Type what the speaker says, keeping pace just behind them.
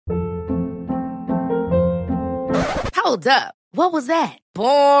Hold up. What was that?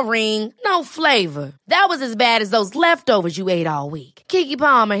 Boring. No flavor. That was as bad as those leftovers you ate all week. Keke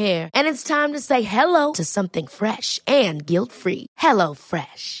Palmer here. And it's time to say hello to something fresh and guilt-free. Hello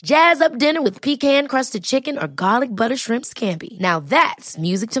Fresh. Jazz up dinner with pecan-crusted chicken or garlic butter shrimp scampi. Now that's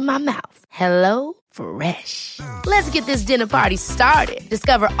music to my mouth. Hello Fresh. Let's get this dinner party started.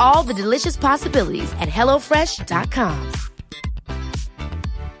 Discover all the delicious possibilities at hellofresh.com.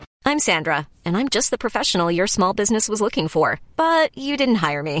 I'm Sandra, and I'm just the professional your small business was looking for. But you didn't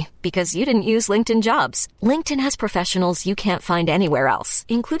hire me because you didn't use LinkedIn Jobs. LinkedIn has professionals you can't find anywhere else,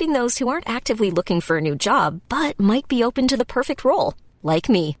 including those who aren't actively looking for a new job, but might be open to the perfect role, like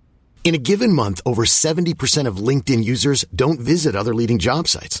me. In a given month, over 70% of LinkedIn users don't visit other leading job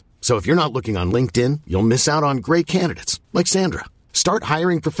sites. So if you're not looking on LinkedIn, you'll miss out on great candidates, like Sandra. Start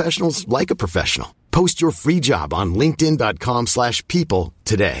hiring professionals like a professional. Post your free job on linkedin.com/people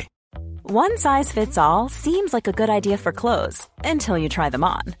today. One size fits all seems like a good idea for clothes until you try them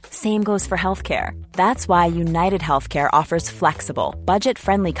on. Same goes for healthcare. That's why United Healthcare offers flexible,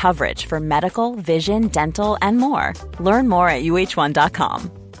 budget-friendly coverage for medical, vision, dental, and more. Learn more at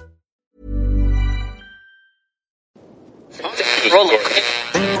UH1.com.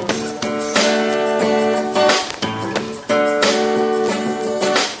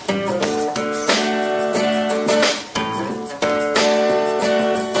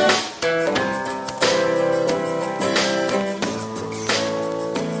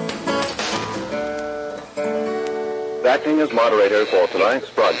 Acting as moderator for tonight's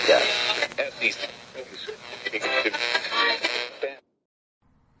broadcast.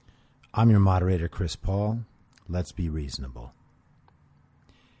 I'm your moderator, Chris Paul. Let's be reasonable.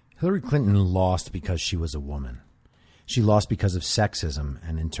 Hillary Clinton lost because she was a woman. She lost because of sexism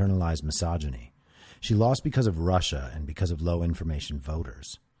and internalized misogyny. She lost because of Russia and because of low information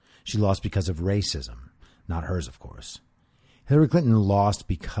voters. She lost because of racism, not hers, of course. Hillary Clinton lost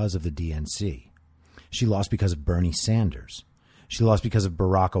because of the DNC. She lost because of Bernie Sanders. She lost because of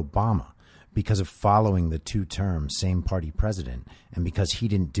Barack Obama, because of following the two-term same-party president, and because he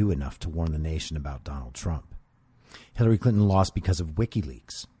didn't do enough to warn the nation about Donald Trump. Hillary Clinton lost because of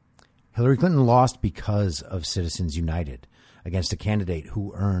WikiLeaks. Hillary Clinton lost because of Citizens United, against a candidate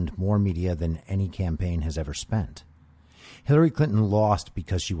who earned more media than any campaign has ever spent. Hillary Clinton lost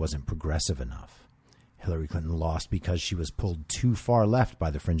because she wasn't progressive enough. Hillary Clinton lost because she was pulled too far left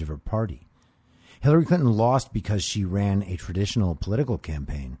by the fringe of her party. Hillary Clinton lost because she ran a traditional political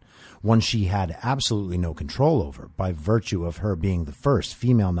campaign, one she had absolutely no control over by virtue of her being the first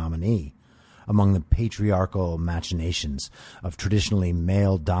female nominee among the patriarchal machinations of traditionally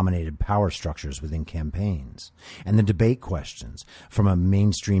male-dominated power structures within campaigns, and the debate questions from a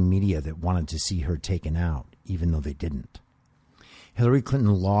mainstream media that wanted to see her taken out, even though they didn't. Hillary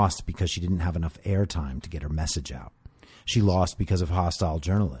Clinton lost because she didn't have enough airtime to get her message out. She lost because of hostile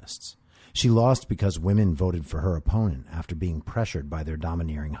journalists. She lost because women voted for her opponent after being pressured by their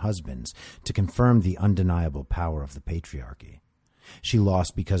domineering husbands to confirm the undeniable power of the patriarchy. She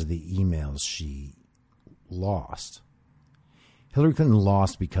lost because of the emails she lost. Hillary Clinton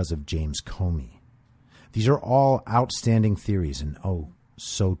lost because of James Comey. These are all outstanding theories and, oh,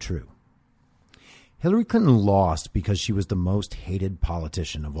 so true. Hillary Clinton lost because she was the most hated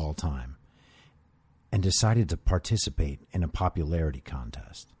politician of all time and decided to participate in a popularity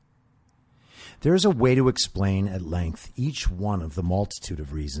contest. There is a way to explain at length each one of the multitude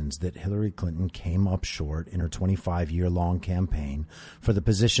of reasons that Hillary Clinton came up short in her 25-year-long campaign for the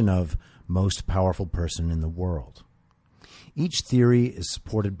position of most powerful person in the world. Each theory is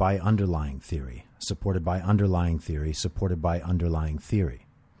supported by underlying theory, supported by underlying theory, supported by underlying theory.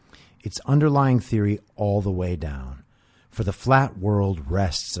 It's underlying theory all the way down. For the flat world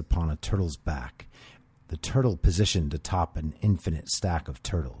rests upon a turtle's back, the turtle positioned atop an infinite stack of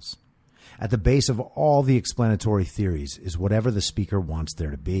turtles. At the base of all the explanatory theories is whatever the speaker wants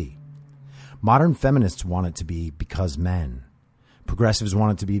there to be. Modern feminists want it to be because men. Progressives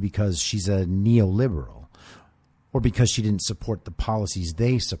want it to be because she's a neoliberal, or because she didn't support the policies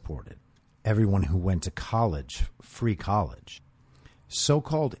they supported. Everyone who went to college, free college.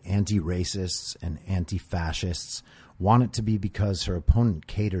 So-called anti-racists and anti-fascists want it to be because her opponent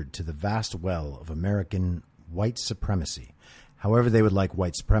catered to the vast well of American white supremacy, however they would like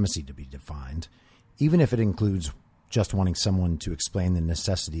white supremacy to be defined, even if it includes just wanting someone to explain the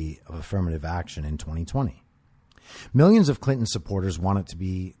necessity of affirmative action in 2020. Millions of Clinton supporters want it to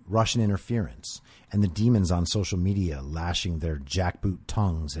be Russian interference and the demons on social media lashing their jackboot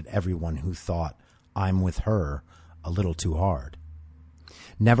tongues at everyone who thought, I'm with her, a little too hard.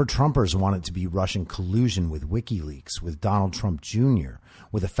 Never Trumpers want it to be Russian collusion with WikiLeaks, with Donald Trump Jr.,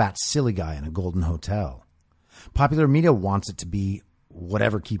 with a fat silly guy in a golden hotel. Popular media wants it to be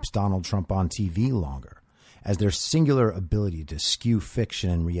whatever keeps Donald Trump on TV longer, as their singular ability to skew fiction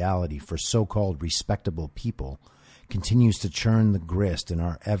and reality for so-called respectable people continues to churn the grist in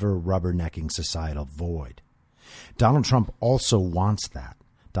our ever rubbernecking societal void. Donald Trump also wants that.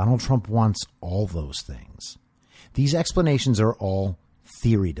 Donald Trump wants all those things. These explanations are all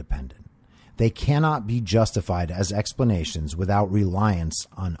theory dependent. They cannot be justified as explanations without reliance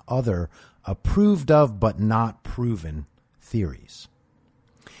on other approved of but not proven theories.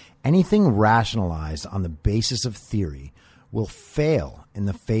 Anything rationalized on the basis of theory will fail in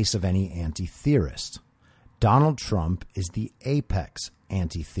the face of any anti-theorist. Donald Trump is the apex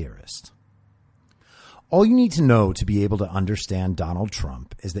anti-theorist. All you need to know to be able to understand Donald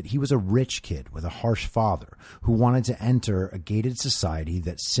Trump is that he was a rich kid with a harsh father who wanted to enter a gated society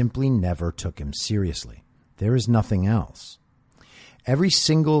that simply never took him seriously. There is nothing else. Every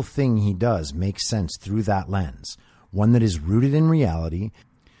single thing he does makes sense through that lens, one that is rooted in reality,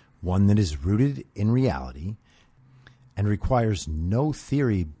 and requires no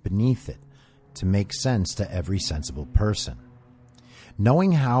theory beneath it to make sense to every sensible person.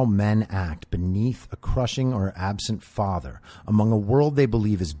 Knowing how men act beneath a crushing or absent father among a world they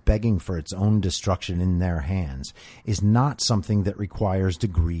believe is begging for its own destruction in their hands is not something that requires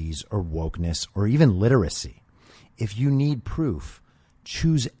degrees or wokeness or even literacy. If you need proof,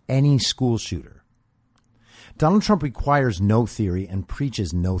 choose any school shooter. Donald Trump requires no theory and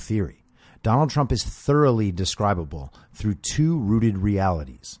preaches no theory. Donald Trump is thoroughly describable through two rooted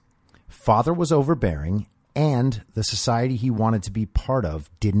realities. Father was overbearing, and the society he wanted to be part of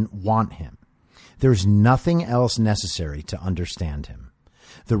didn't want him. There's nothing else necessary to understand him.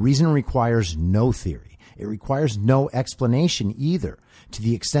 The reason requires no theory. It requires no explanation either, to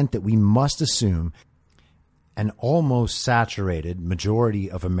the extent that we must assume an almost saturated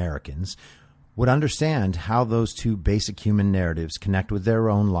majority of Americans would understand how those two basic human narratives connect with their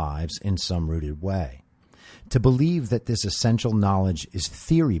own lives in some rooted way. To believe that this essential knowledge is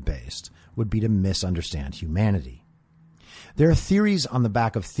theory-based would be to misunderstand humanity. There are theories on the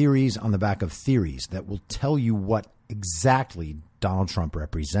back of theories on the back of theories that will tell you what exactly Donald Trump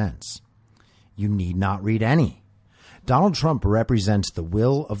represents. You need not read any. Donald Trump represents the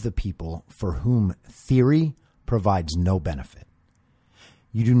will of the people for whom theory provides no benefit.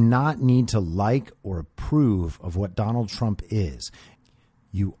 You do not need to like or approve of what Donald Trump is.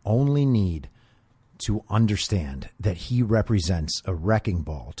 You only need to understand that he represents a wrecking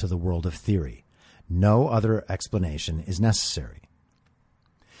ball to the world of theory. No other explanation is necessary.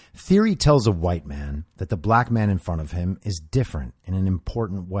 Theory tells a white man that the black man in front of him is different in an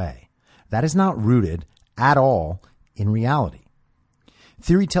important way. That is not rooted at all in reality.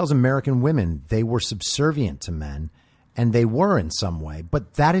 Theory tells American women they were subservient to men, and they were in some way,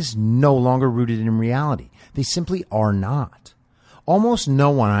 but that is no longer rooted in reality. They simply are not. Almost no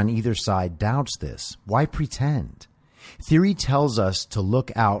one on either side doubts this. Why pretend? Theory tells us to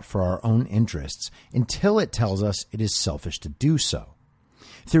look out for our own interests until it tells us it is selfish to do so.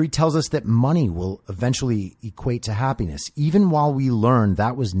 Theory tells us that money will eventually equate to happiness, even while we learn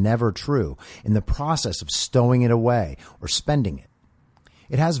that was never true in the process of stowing it away or spending it.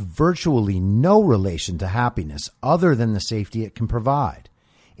 It has virtually no relation to happiness other than the safety it can provide.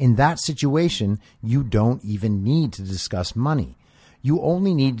 In that situation, you don't even need to discuss money. You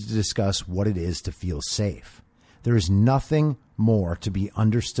only need to discuss what it is to feel safe. There is nothing more to be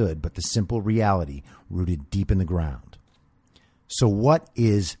understood but the simple reality rooted deep in the ground. So what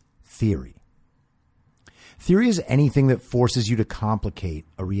is theory? Theory is anything that forces you to complicate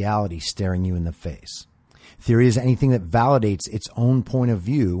a reality staring you in the face. Theory is anything that validates its own point of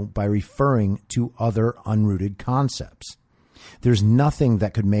view by referring to other unrooted concepts. There's nothing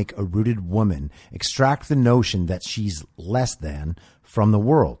that could make a rooted woman extract the notion that she's less than from the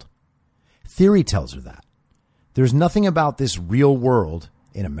world. Theory tells her that. There's nothing about this real world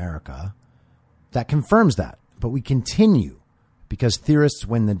in America that confirms that, but we continue because theorists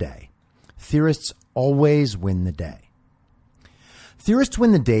win the day. Theorists always win the day. Theorists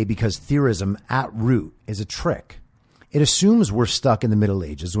win the day because theorism at root is a trick. It assumes we're stuck in the Middle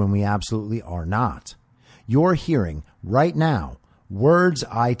Ages when we absolutely are not. You're hearing right now words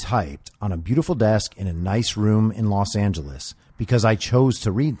I typed on a beautiful desk in a nice room in Los Angeles because I chose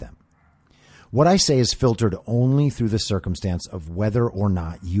to read them. What I say is filtered only through the circumstance of whether or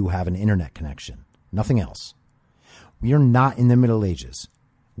not you have an internet connection. Nothing else. We are not in the Middle Ages.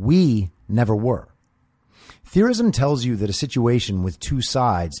 We never were. Theorism tells you that a situation with two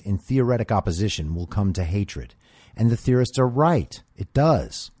sides in theoretic opposition will come to hatred. And the theorists are right. It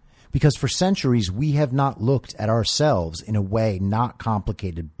does. Because for centuries, we have not looked at ourselves in a way not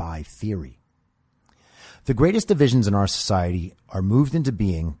complicated by theory. The greatest divisions in our society are moved into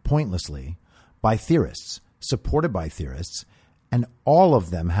being pointlessly by theorists, supported by theorists, and all of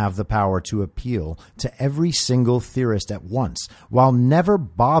them have the power to appeal to every single theorist at once while never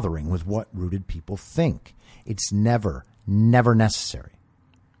bothering with what rooted people think. It's never necessary.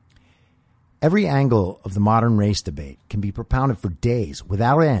 Every angle of the modern race debate can be propounded for days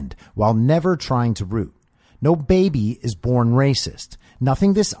without end while never trying to root. No baby is born racist.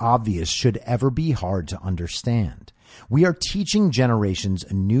 Nothing this obvious should ever be hard to understand. We are teaching generations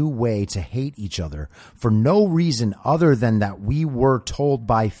a new way to hate each other for no reason other than that we were told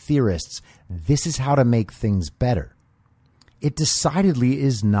by theorists this is how to make things better. It decidedly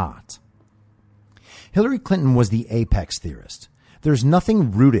is not. Hillary Clinton was the apex theorist. There's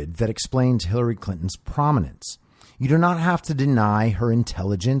nothing rooted that explains Hillary Clinton's prominence. You do not have to deny her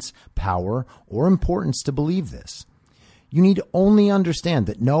intelligence, power, or importance to believe this. You need only understand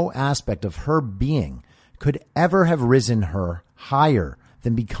that no aspect of her being could ever have risen her higher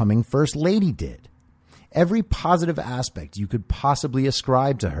than becoming First Lady did. Every positive aspect you could possibly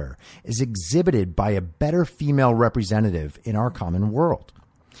ascribe to her is exhibited by a better female representative in our common world.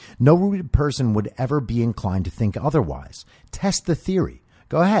 No rooted person would ever be inclined to think otherwise. Test the theory.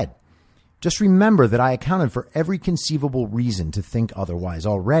 Go ahead. Just remember that I accounted for every conceivable reason to think otherwise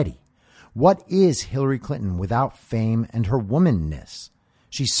already. What is Hillary Clinton without fame and her womanness?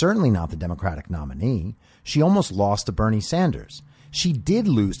 She's certainly not the Democratic nominee. She almost lost to Bernie Sanders. She did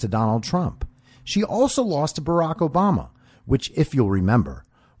lose to Donald Trump. She also lost to Barack Obama, which, if you'll remember,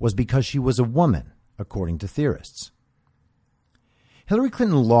 was because she was a woman, according to theorists. Hillary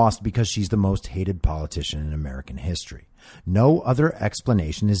Clinton lost because she's the most hated politician in American history. No other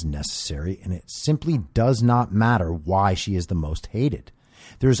explanation is necessary, and it simply does not matter why she is the most hated.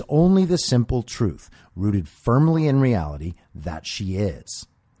 There's only the simple truth, rooted firmly in reality, that she is.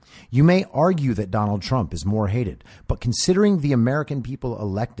 You may argue that Donald Trump is more hated, but considering the American people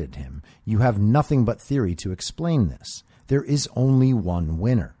elected him, you have nothing but theory to explain this. There is only one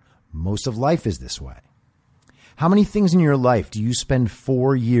winner. Most of life is this way. How many things in your life do you spend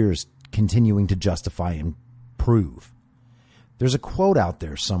 4 years continuing to justify and prove? There's a quote out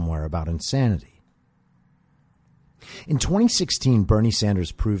there somewhere about insanity. In 2016, Bernie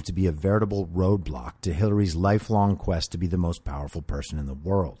Sanders proved to be a veritable roadblock to Hillary's lifelong quest to be the most powerful person in the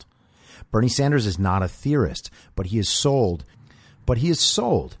world. Bernie Sanders is not a theorist, but he is sold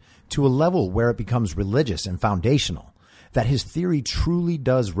to a level where it becomes religious and foundational, that his theory truly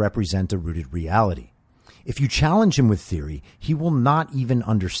does represent a rooted reality. If you challenge him with theory, he will not even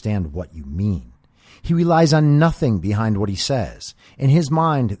understand what you mean. He relies on nothing behind what he says. In his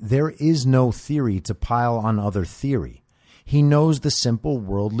mind, there is no theory to pile on other theory. He knows the simple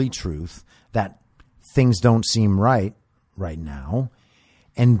worldly truth that things don't seem right now.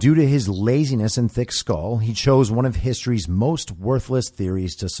 And due to his laziness and thick skull, he chose one of history's most worthless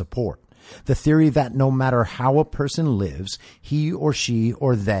theories to support. The theory that no matter how a person lives, he or she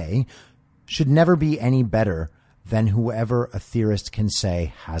or they should never be any better than whoever a theorist can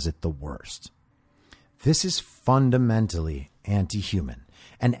say has it the worst. This is fundamentally anti-human,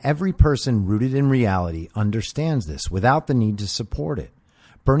 and every person rooted in reality understands this without the need to support it.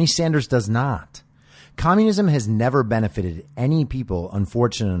 Bernie Sanders does not. Communism has never benefited any people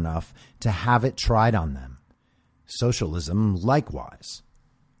unfortunate enough to have it tried on them. Socialism, likewise.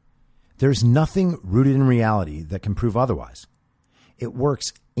 There's nothing rooted in reality that can prove otherwise. It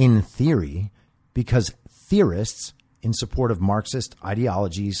works in theory because theorists in support of Marxist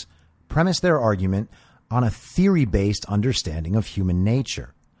ideologies premise their argument on a theory-based understanding of human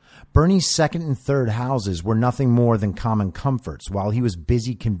nature. Bernie's second and third houses were nothing more than common comforts while he was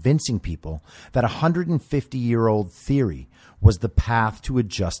busy convincing people that a 150-year-old theory was the path to a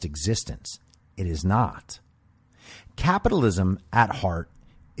just existence. It is not. Capitalism, at heart,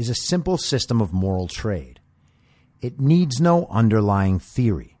 is a simple system of moral trade. It needs no underlying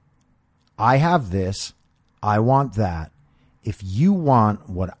theory. I have this, I want that. If you want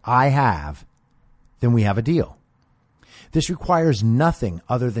what I have, then we have a deal. This requires nothing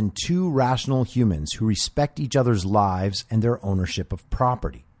other than two rational humans who respect each other's lives and their ownership of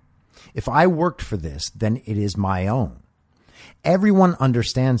property. If I worked for this, then it is my own. Everyone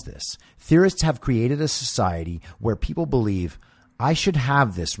understands this. Theorists have created a society where people believe I should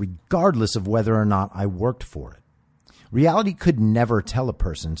have this regardless of whether or not I worked for it. Reality could never tell a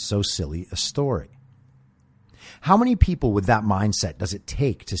person so silly a story. How many people with that mindset does it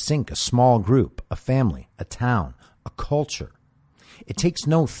take to sink a small group, a family, a town, a culture? It takes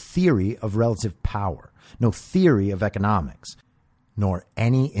no theory of relative power, no theory of economics, nor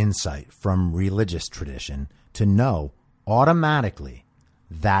any insight from religious tradition to know automatically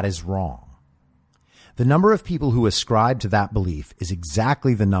that is wrong. The number of people who ascribe to that belief is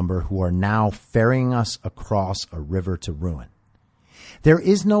exactly the number who are now ferrying us across a river to ruin. There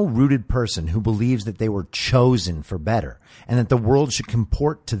is no rooted person who believes that they were chosen for better and that the world should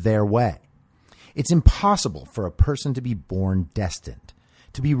comport to their way. It's impossible for a person to be born destined.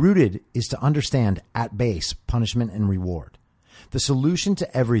 To be rooted is to understand at base punishment and reward. The solution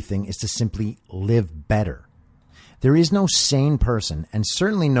to everything is to simply live better. There is no sane person, and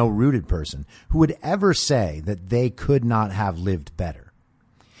certainly no rooted person, who would ever say that they could not have lived better.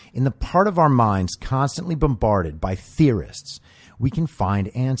 In the part of our minds constantly bombarded by theorists, we can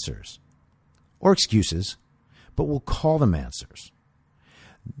find answers. Or excuses, but we'll call them answers.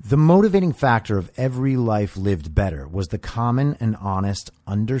 The motivating factor of every life lived better was the common and honest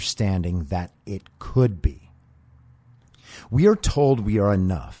understanding that it could be. We are told we are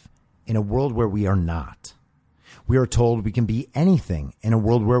enough in a world where we are not. We are told we can be anything in a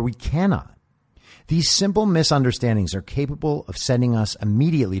world where we cannot. These simple misunderstandings are capable of sending us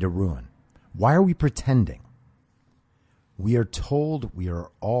immediately to ruin. Why are we pretending? We are told we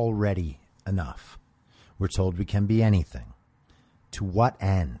are already enough. We're told we can be anything. To what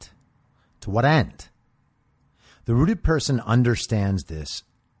end? To what end? The rooted person understands this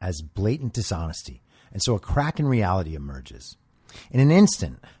as blatant dishonesty, and so a crack in reality emerges. In an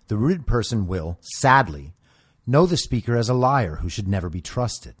instant, the rooted person will, sadly, know the speaker as a liar who should never be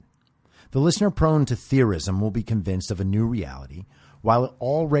trusted. The listener prone to theorism will be convinced of a new reality while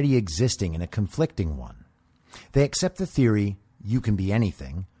already existing in a conflicting one. They accept the theory, you can be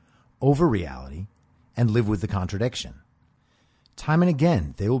anything, over reality, and live with the contradiction. Time and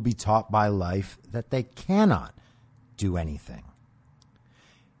again, they will be taught by life that they cannot do anything,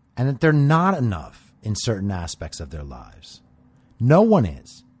 and that they're not enough in certain aspects of their lives. No one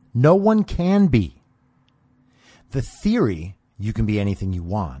is. No one can be. The theory, you can be anything you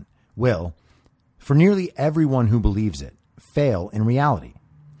want, will, for nearly everyone who believes it, fail in reality.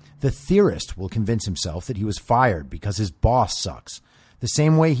 The theorist will convince himself that he was fired because his boss sucks, the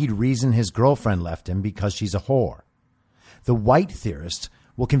same way he'd reason his girlfriend left him because she's a whore. The white theorist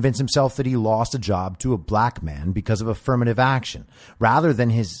will convince himself that he lost a job to a black man because of affirmative action, rather than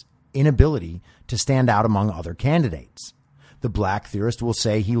his inability to stand out among other candidates. The black theorist will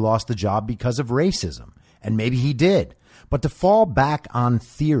say he lost the job because of racism, and maybe he did, but to fall back on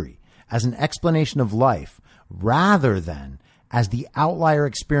theory as an explanation of life rather than as the outlier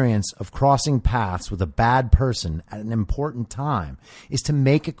experience of crossing paths with a bad person at an important time is to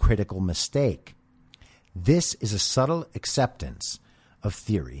make a critical mistake. This is a subtle acceptance of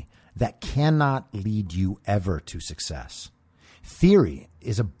theory that cannot lead you ever to success. Theory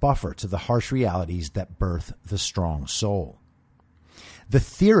is a buffer to the harsh realities that birth the strong soul. The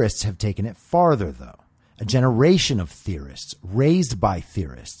theorists have taken it farther, though. A generation of theorists, raised by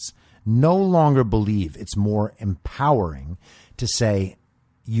theorists, no longer believe it's more empowering to say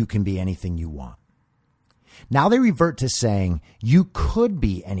you can be anything you want. Now they revert to saying you could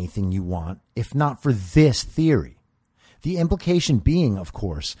be anything you want if not for this theory. The implication being, of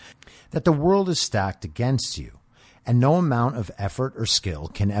course, that the world is stacked against you, and no amount of effort or skill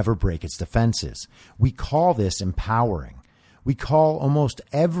can ever break its defenses. We call this empowering. We call almost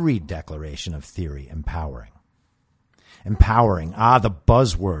every declaration of theory empowering. Empowering, the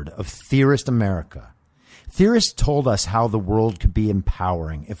buzzword of theorist America. Theorists told us how the world could be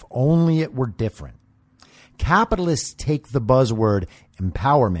empowering if only it were different. Capitalists take the buzzword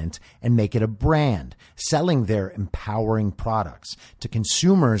empowerment and make it a brand, selling their empowering products to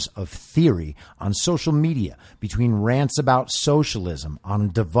consumers of theory on social media between rants about socialism on a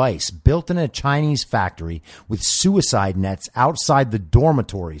device built in a Chinese factory with suicide nets outside the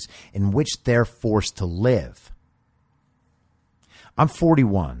dormitories in which they're forced to live. I'm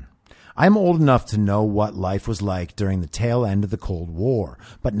 41. I'm old enough to know what life was like during the tail end of the Cold War,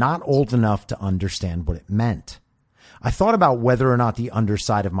 but not old enough to understand what it meant. I thought about whether or not the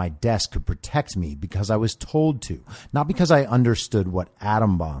underside of my desk could protect me because I was told to, not because I understood what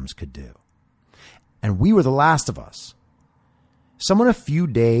atom bombs could do. And we were the last of us. Someone a few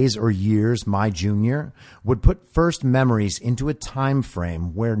days or years my junior would put first memories into a time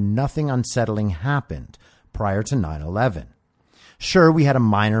frame where nothing unsettling happened prior to 9/11. Sure, we had a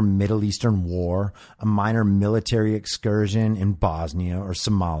minor Middle Eastern war, a minor military excursion in Bosnia or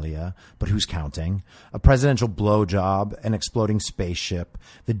Somalia, but who's counting? A presidential blowjob, an exploding spaceship,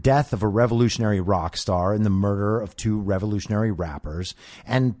 the death of a revolutionary rock star, and the murder of 2 revolutionary rappers,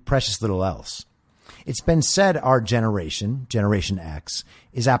 and precious little else. It's been said our generation, Generation X,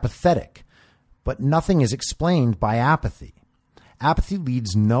 is apathetic, but nothing is explained by apathy. Apathy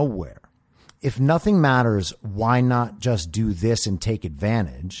leads nowhere. If nothing matters, why not just do this and take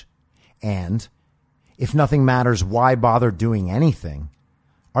advantage? And if nothing matters, why bother doing anything,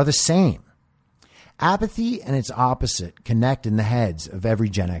 are the same. Apathy and its opposite connect in the heads of every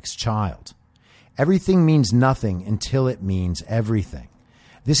Gen X child. Everything means nothing until it means everything.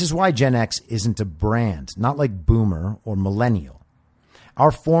 This is why Gen X isn't a brand, not like Boomer or Millennial.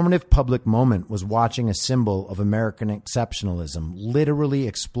 Our formative public moment was watching a symbol of American exceptionalism literally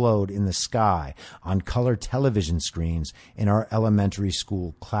explode in the sky on color television screens in our elementary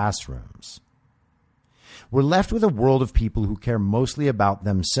school classrooms. We're left with a world of people who care mostly about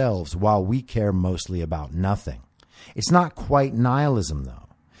themselves while we care mostly about nothing. It's not quite nihilism, though.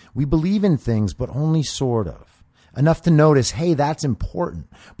 We believe in things, but only sort of. Enough to notice, hey, that's important,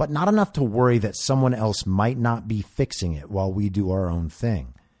 but not enough to worry that someone else might not be fixing it while we do our own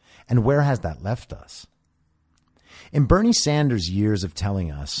thing. And where has that left us? In Bernie Sanders' years of telling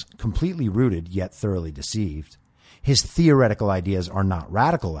us, completely rooted yet thoroughly deceived, his theoretical ideas are not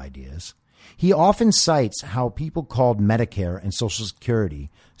radical ideas, he often cites how people called Medicare and Social Security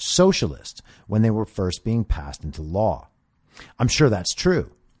socialist when they were first being passed into law. I'm sure that's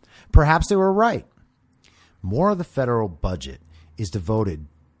true. Perhaps they were right. More of the federal budget is devoted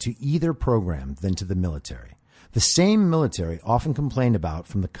to either program than to the military. The same military often complained about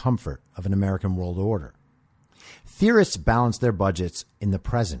from the comfort of an American world order. Theorists balance their budgets in the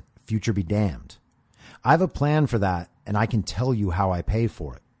present, future be damned. I have a plan for that, and I can tell you how I pay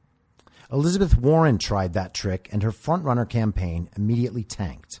for it. Elizabeth Warren tried that trick, and her frontrunner campaign immediately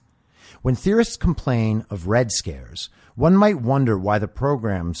tanked. When theorists complain of red scares, one might wonder why the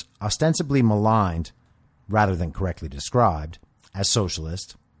programs ostensibly maligned, rather than correctly described, as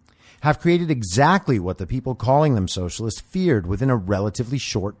socialist, have created exactly what the people calling them socialist feared within a relatively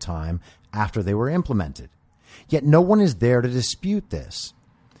short time after they were implemented. Yet no one is there to dispute this.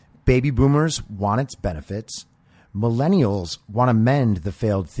 Baby boomers want its benefits. Millennials want to mend the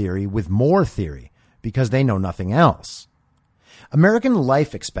failed theory with more theory because they know nothing else. American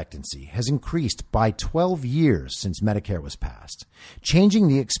life expectancy has increased by 12 years since Medicare was passed, changing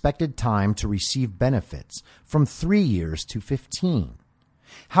the expected time to receive benefits from 3 years to 15.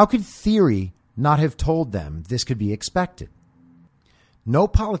 How could theory not have told them this could be expected? No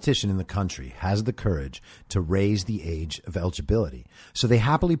politician in the country has the courage to raise the age of eligibility, so they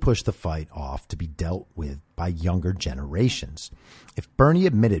happily push the fight off to be dealt with by younger generations. If Bernie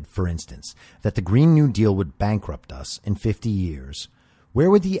admitted, for instance, that the Green New Deal would bankrupt us in 50 years, where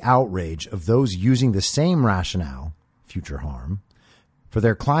would the outrage of those using the same rationale, future harm, for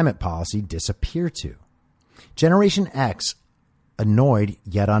their climate policy disappear to? Generation X, annoyed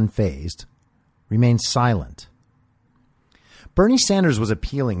yet unfazed, remains silent. Bernie Sanders was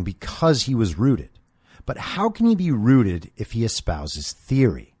appealing because he was rooted. But how can he be rooted if he espouses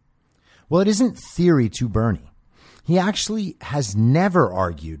theory? Well, it isn't theory to Bernie. He actually has never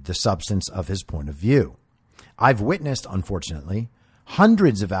argued the substance of his point of view. I've witnessed, unfortunately,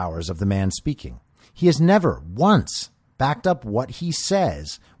 hundreds of hours of the man speaking. He has never once backed up what he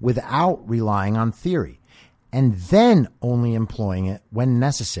says without relying on theory, and then only employing it when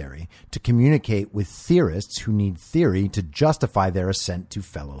necessary to communicate with theorists who need theory to justify their assent to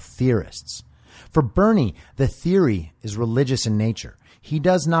fellow theorists. For Bernie, the theory is religious in nature. He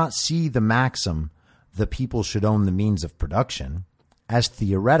does not see the maxim, the people should own the means of production, as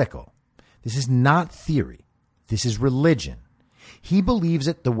theoretical. This is not theory. This is religion. He believes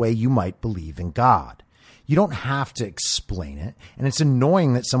it the way you might believe in God. You don't have to explain it, and it's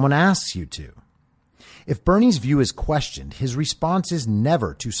annoying that someone asks you to. If Bernie's view is questioned, his response is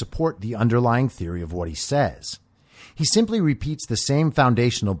never to support the underlying theory of what he says. He simply repeats the same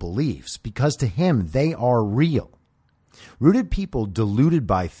foundational beliefs because to him they are real. Rooted people deluded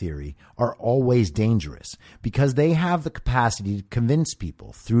by theory are always dangerous because they have the capacity to convince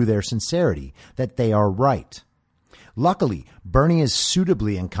people through their sincerity that they are right. Luckily, Bernie is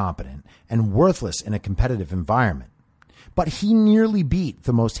suitably incompetent and worthless in a competitive environment. But he nearly beat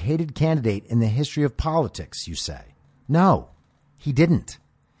the most hated candidate in the history of politics, you say. No, he didn't.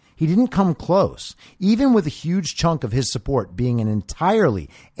 He didn't come close, even with a huge chunk of his support being an entirely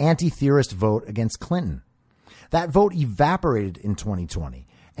anti-theorist vote against Clinton. That vote evaporated in 2020,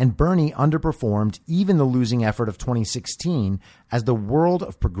 and Bernie underperformed even the losing effort of 2016 as the world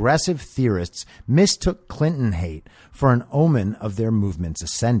of progressive theorists mistook Clinton hate for an omen of their movement's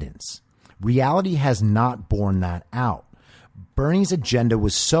ascendance. Reality has not borne that out. Bernie's agenda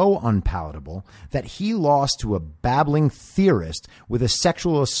was so unpalatable that he lost to a babbling theorist with a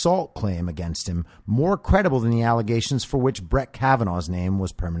sexual assault claim against him, more credible than the allegations for which Brett Kavanaugh's name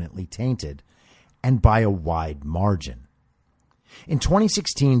was permanently tainted, and by a wide margin. In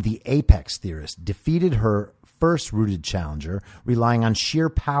 2016, the apex theorist defeated her first rooted challenger, relying on sheer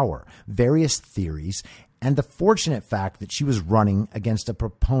power, various theories, and the fortunate fact that she was running against a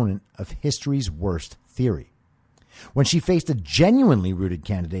proponent of history's worst theory. When she faced a genuinely rooted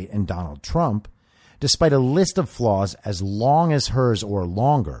candidate in Donald Trump, despite a list of flaws as long as hers or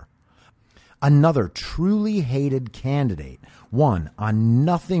longer, another truly hated candidate won on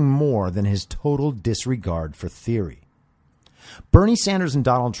nothing more than his total disregard for theory. Bernie Sanders and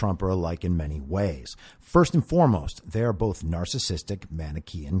Donald Trump are alike in many ways. First and foremost, they are both narcissistic,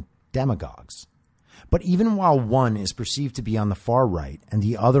 Manichaean demagogues. But even while one is perceived to be on the far right and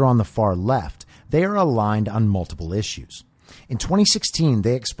the other on the far left, they are aligned on multiple issues. In 2016,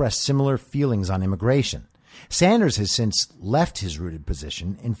 they expressed similar feelings on immigration. Sanders has since left his rooted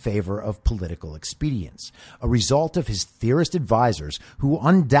position in favor of political expedience, a result of his theorist advisors who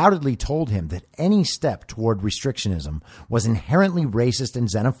undoubtedly told him that any step toward restrictionism was inherently racist and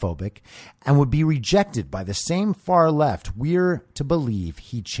xenophobic and would be rejected by the same far left we're to believe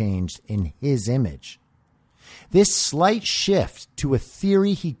he changed in his image. This slight shift to a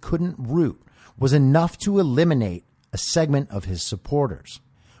theory he couldn't root was enough to eliminate a segment of his supporters.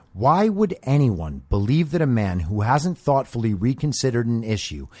 Why would anyone believe that a man who hasn't thoughtfully reconsidered an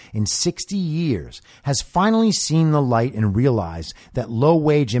issue in 60 years has finally seen the light and realized that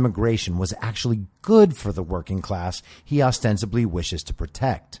low-wage immigration was actually good for the working class he ostensibly wishes to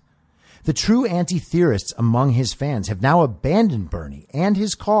protect? The true anti-theorists among his fans have now abandoned Bernie and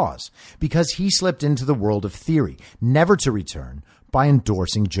his cause because he slipped into the world of theory, never to return, by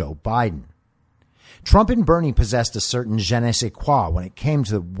endorsing Joe Biden. Trump and Bernie possessed a certain je ne sais quoi when it came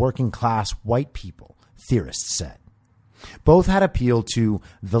to working class white people, theorists said. Both had appealed to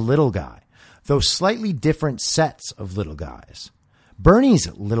the little guy, though slightly different sets of little guys.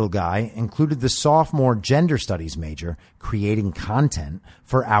 Bernie's little guy included the sophomore gender studies major creating content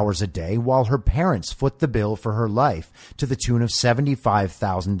for hours a day while her parents foot the bill for her life to the tune of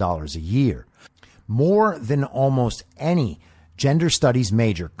 $75,000 a year, more than almost any gender studies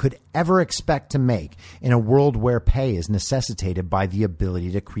major could ever expect to make in a world where pay is necessitated by the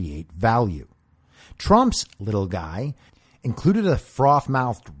ability to create value. Trump's little guy included a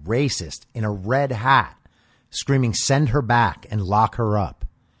froth-mouthed racist in a red hat, screaming, "Send her back and lock her up."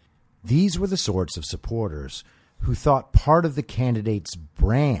 These were the sorts of supporters who thought part of the candidate's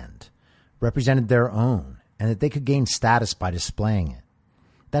brand represented their own and that they could gain status by displaying it.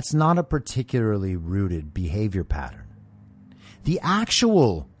 That's not a particularly rooted behavior pattern. The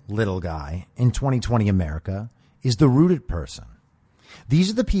actual little guy in 2020 America is the rooted person.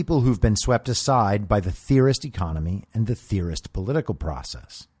 These are the people who've been swept aside by the theorist economy and the theorist political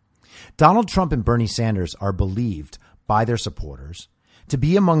process. Donald Trump and Bernie Sanders are believed by their supporters to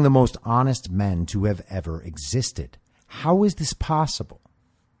be among the most honest men to have ever existed. How is this possible?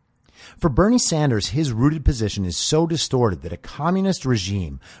 For Bernie Sanders, his rooted position is so distorted that a communist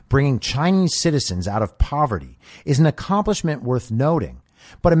regime bringing Chinese citizens out of poverty is an accomplishment worth noting.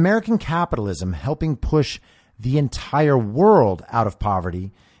 But American capitalism helping push the entire world out of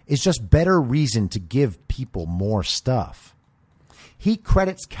poverty is just better reason to give people more stuff. He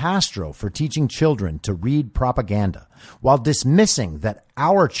credits Castro for teaching children to read propaganda while dismissing that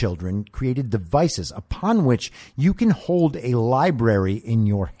our children created devices upon which you can hold a library in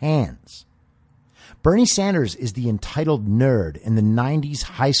your hands. Bernie Sanders is the entitled nerd in the 90s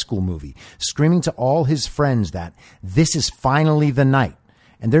high school movie, screaming to all his friends that this is finally the night,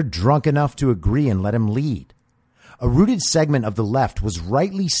 and they're drunk enough to agree and let him lead. A rooted segment of the left was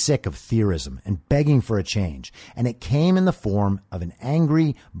rightly sick of theorism and begging for a change, and it came in the form of an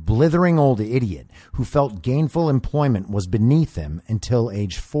angry, blithering old idiot who felt gainful employment was beneath him until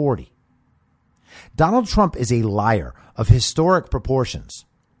age 40. Donald Trump is a liar of historic proportions,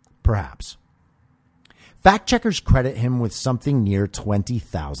 perhaps. Fact checkers credit him with something near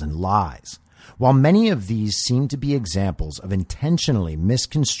 20,000 lies. While many of these seem to be examples of intentionally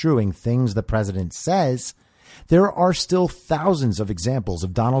misconstruing things the president says, there are still thousands of examples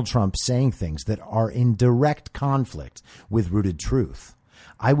of Donald Trump saying things that are in direct conflict with rooted truth.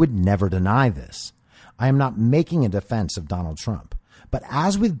 I would never deny this. I am not making a defense of Donald Trump. But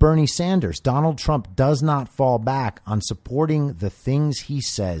as with Bernie Sanders, Donald Trump does not fall back on supporting the things he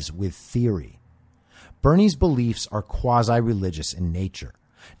says with theory. Bernie's beliefs are quasi-religious in nature.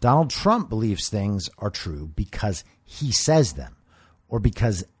 Donald Trump believes things are true because he says them or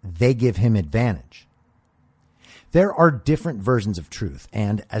because they give him advantage. There are different versions of truth,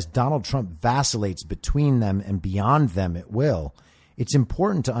 and as Donald Trump vacillates between them and beyond them at will, it's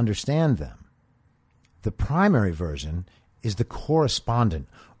important to understand them. The primary version is the correspondent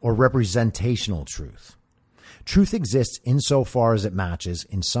or representational truth. Truth exists insofar as it matches,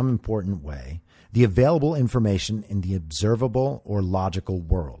 in some important way, the available information in the observable or logical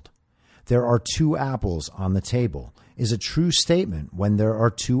world. There are two apples on the table is a true statement when there are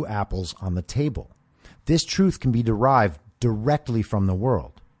two apples on the table. This truth can be derived directly from the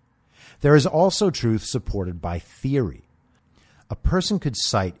world. There is also truth supported by theory. A person could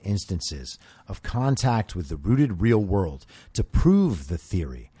cite instances of contact with the rooted real world to prove the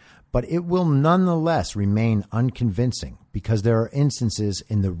theory, but it will nonetheless remain unconvincing because there are instances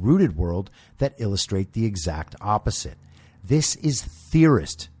in the rooted world that illustrate the exact opposite. This is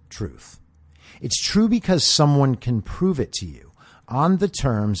theorist truth. It's true because someone can prove it to you on the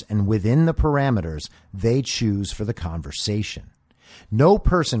terms and within the parameters they choose for the conversation. No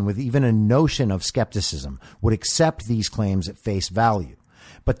person with even a notion of skepticism would accept these claims at face value.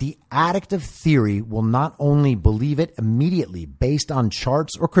 But the addict of theory will not only believe it immediately based on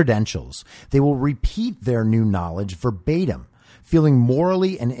charts or credentials, they will repeat their new knowledge verbatim, feeling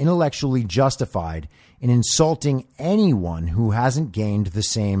morally and intellectually justified in insulting anyone who hasn't gained the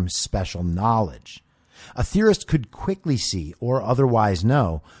same special knowledge. A theorist could quickly see or otherwise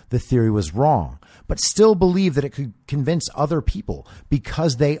know the theory was wrong, but still believe that it could convince other people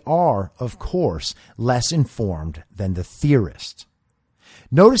because they are, of course, less informed than the theorist.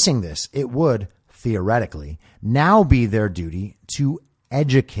 Noticing this, it would, theoretically, now be their duty to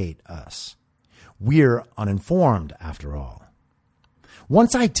educate us. We're uninformed, after all.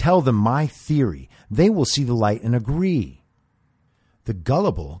 Once I tell them my theory, they will see the light and agree. The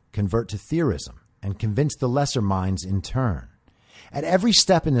gullible convert to theorism and convince the lesser minds in turn. At every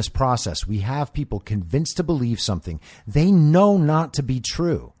step in this process, we have people convinced to believe something they know not to be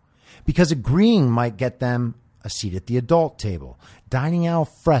true, because agreeing might get them a seat at the adult table, dining al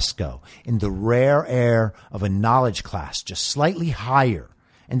fresco in the rare air of a knowledge class just slightly higher,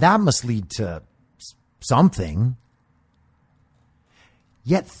 and that must lead to something.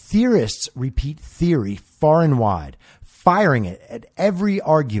 Yet theorists repeat theory far and wide, firing it at every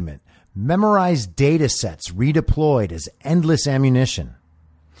argument, memorized data sets redeployed as endless ammunition.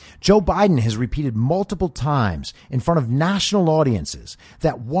 Joe Biden has repeated multiple times in front of national audiences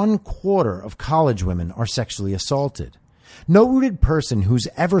that 1/4 of college women are sexually assaulted. No rooted person who's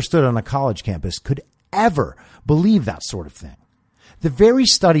ever stood on a college campus could ever believe that sort of thing. The very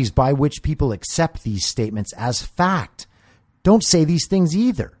studies by which people accept these statements as fact don't say these things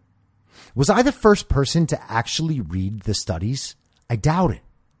either. Was I the first person to actually read the studies? I doubt it.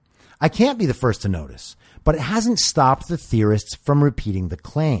 I can't be the first to notice, but it hasn't stopped the theorists from repeating the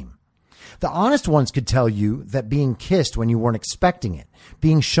claim. The honest ones could tell you that being kissed when you weren't expecting it,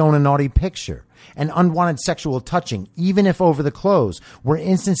 being shown a naughty picture, and unwanted sexual touching, even if over the clothes, were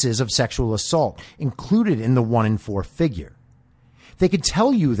instances of sexual assault included in the 1 in 4 figure. They could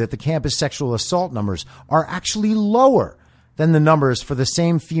tell you that the campus sexual assault numbers are actually lower than the numbers for the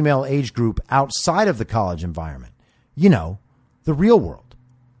same female age group outside of the college environment. You know, the real world.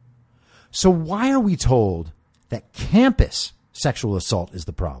 So why are we told that campus sexual assault is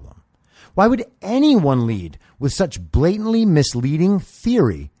the problem? Why would anyone lead with such blatantly misleading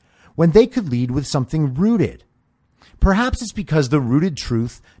theory when they could lead with something rooted? Perhaps it's because the rooted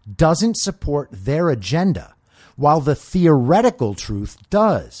truth doesn't support their agenda, while the theoretical truth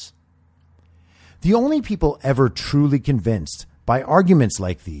does. The only people ever truly convinced by arguments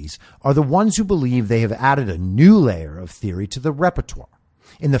like these are the ones who believe they have added a new layer of theory to the repertoire.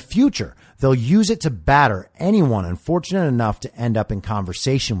 In the future, they'll use it to batter anyone unfortunate enough to end up in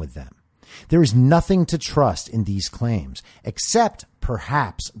conversation with them. There is nothing to trust in these claims, except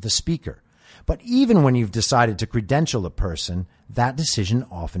perhaps the speaker. But even when you've decided to credential a person, that decision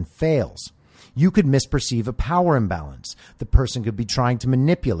often fails. You could misperceive a power imbalance. The person could be trying to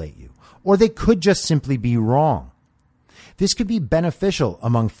manipulate you, or they could just simply be wrong. This could be beneficial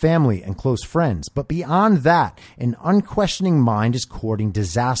among family and close friends, but beyond that, an unquestioning mind is courting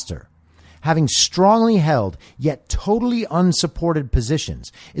disaster. Having strongly held yet totally unsupported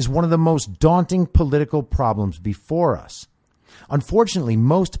positions is one of the most daunting political problems before us. Unfortunately,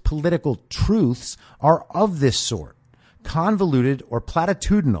 most political truths are of this sort, convoluted or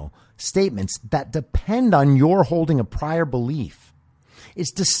platitudinal statements that depend on your holding a prior belief.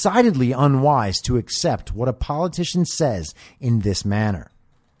 It's decidedly unwise to accept what a politician says in this manner.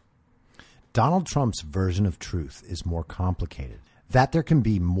 Donald Trump's version of truth is more complicated. That there can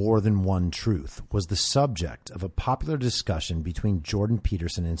be more than one truth was the subject of a popular discussion between Jordan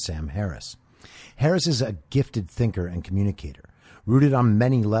Peterson and Sam Harris. Harris is a gifted thinker and communicator, rooted on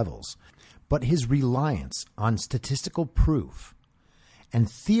many levels, but his reliance on statistical proof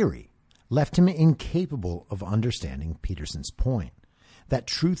and theory left him incapable of understanding Peterson's point, that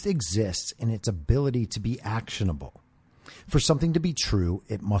truth exists in its ability to be actionable. For something to be true,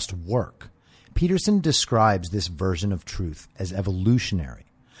 it must work. Peterson describes this version of truth as evolutionary.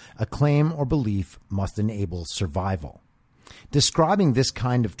 A claim or belief must enable survival. Describing this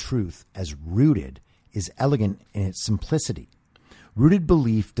kind of truth as rooted is elegant in its simplicity. Rooted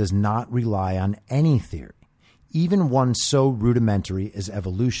belief does not rely on any theory, even one so rudimentary as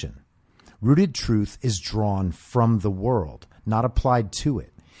evolution. Rooted truth is drawn from the world, not applied to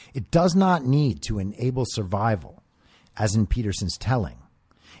it. It does not need to enable survival, as in Peterson's telling.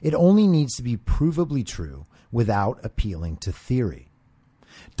 It only needs to be provably true without appealing to theory.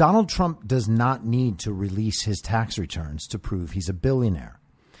 Donald Trump does not need to release his tax returns to prove he's a billionaire.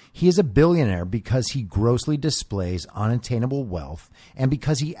 He is a billionaire because he grossly displays unattainable wealth and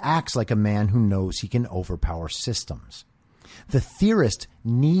because he acts like a man who knows he can overpower systems. The theorist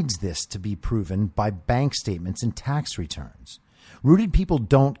needs this to be proven by bank statements and tax returns. Rooted people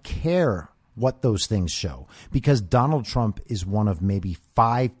don't care what those things show because Donald Trump is one of maybe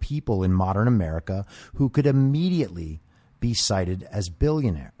 5 people in modern America who could immediately be cited as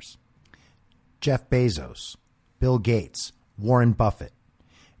billionaires. Jeff Bezos, Bill Gates, Warren Buffett.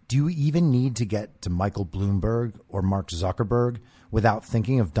 Do you even need to get to Michael Bloomberg or Mark Zuckerberg without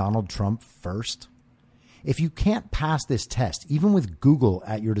thinking of Donald Trump first? If you can't pass this test, even with Google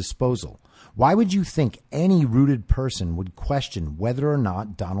at your disposal, why would you think any rooted person would question whether or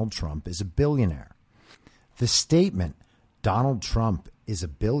not Donald Trump is a billionaire? The statement, Donald Trump is a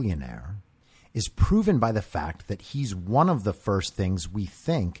billionaire, is proven by the fact that he's one of the first things we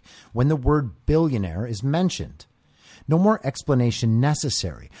think when the word billionaire is mentioned. No more explanation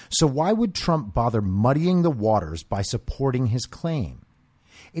necessary. So why would Trump bother muddying the waters by supporting his claim?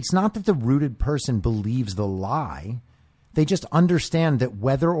 It's not that the rooted person believes the lie. They just understand that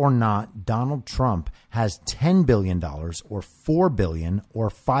whether or not Donald Trump has $10 billion or $4 billion or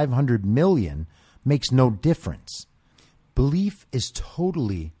 $500 million makes no difference. Belief is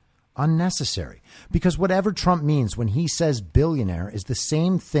totally unnecessary because whatever Trump means when he says billionaire is the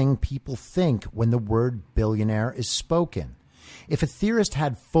same thing people think when the word billionaire is spoken. If a theorist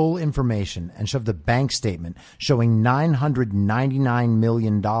had full information and shoved a bank statement showing $999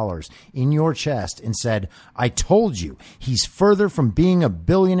 million in your chest and said, I told you, he's further from being a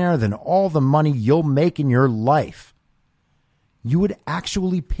billionaire than all the money you'll make in your life, you would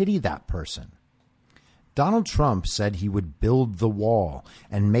actually pity that person. Donald Trump said he would build the wall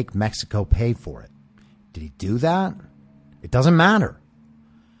and make Mexico pay for it. Did he do that? It doesn't matter.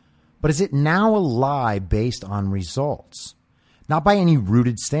 But is it now a lie based on results? Not by any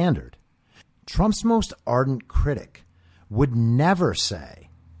rooted standard. Trump's most ardent critic would never say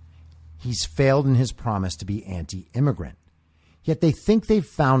he's failed in his promise to be anti-immigrant. Yet they think they've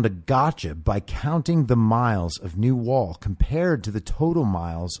found a gotcha by counting the miles of new wall compared to the total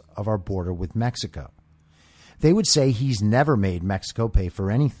miles of our border with Mexico. They would say he's never made Mexico pay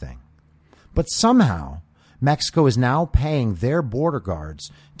for anything. But somehow, Mexico is now paying their border guards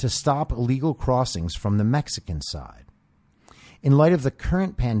to stop illegal crossings from the Mexican side. In light of the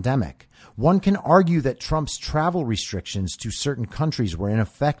current pandemic, one can argue that Trump's travel restrictions to certain countries were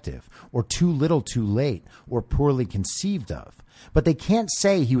ineffective or too little too late or poorly conceived of, but they can't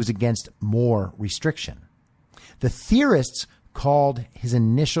say he was against more restriction. The theorists called his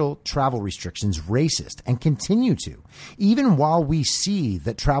initial travel restrictions racist and continue to, even while we see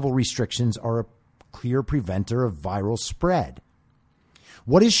that travel restrictions are a clear preventer of viral spread.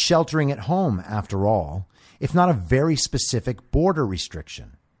 What is sheltering at home, after all, if not a very specific border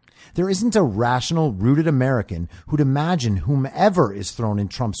restriction? There isn't a rational, rooted American who'd imagine whomever is thrown in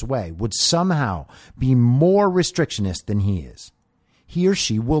Trump's way would somehow be more restrictionist than he is. He or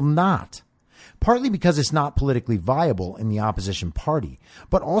she will not. Partly because it's not politically viable in the opposition party,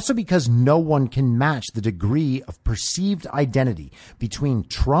 but also because no one can match the degree of perceived identity between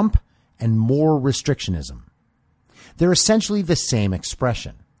Trump and more restrictionism. They're essentially the same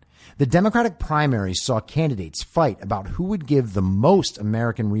expression. The Democratic primaries saw candidates fight about who would give the most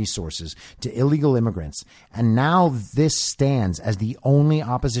American resources to illegal immigrants, and now this stands as the only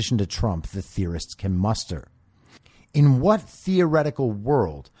opposition to Trump the theorists can muster. In what theoretical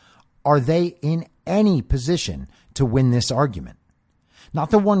world are they in any position to win this argument?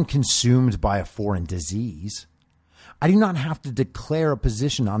 Not the one consumed by a foreign disease. I do not have to declare a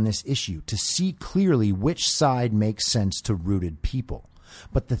position on this issue to see clearly which side makes sense to rooted people,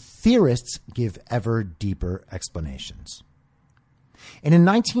 but the theorists give ever deeper explanations. In a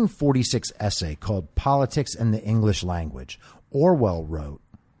 1946 essay called Politics and the English Language, Orwell wrote,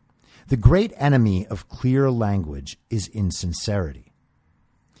 "The great enemy of clear language is insincerity."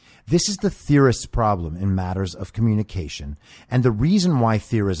 This is the theorist's problem in matters of communication and the reason why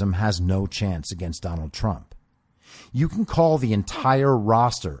theorism has no chance against Donald Trump. You can call the entire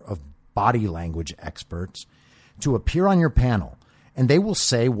roster of body language experts to appear on your panel, and they will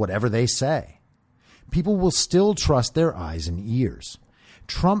say whatever they say. People will still trust their eyes and ears.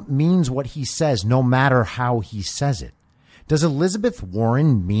 Trump means what he says, no matter how he says it. Does Elizabeth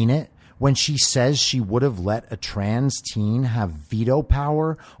Warren mean it when she says she would have let a trans teen have veto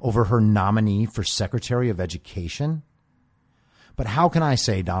power over her nominee for Secretary of Education? But how can I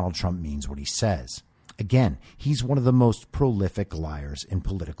say Donald Trump means what he says? Again, he's one of the most prolific liars in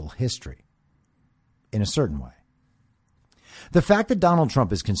political history. In a certain way. The fact that Donald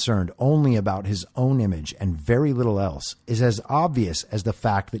Trump is concerned only about his own image and very little else is as obvious as the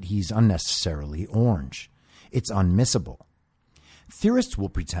fact that he's unnecessarily orange. It's unmissable. Theorists will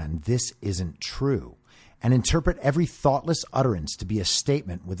pretend this isn't true and interpret every thoughtless utterance to be a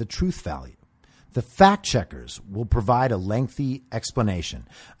statement with a truth value. The fact checkers will provide a lengthy explanation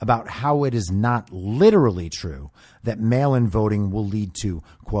about how it is not literally true that mail-in voting will lead to,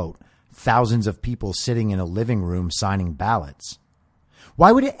 quote, thousands of people sitting in a living room signing ballots.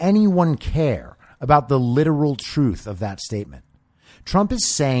 Why would anyone care about the literal truth of that statement? Trump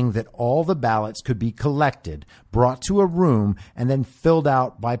is saying that all the ballots could be collected, brought to a room, and then filled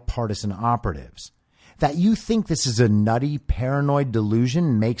out by partisan operatives. That you think this is a nutty, paranoid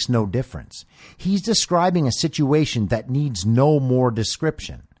delusion makes no difference. He's describing a situation that needs no more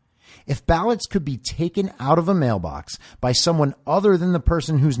description. If ballots could be taken out of a mailbox by someone other than the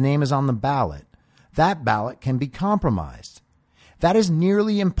person whose name is on the ballot, that ballot can be compromised. That is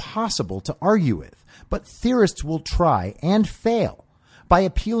nearly impossible to argue with, but theorists will try and fail by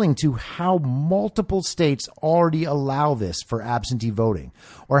appealing to how multiple states already allow this for absentee voting,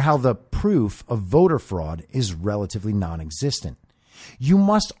 or how the proof of voter fraud is relatively non-existent. You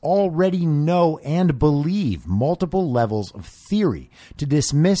must already know and believe multiple levels of theory to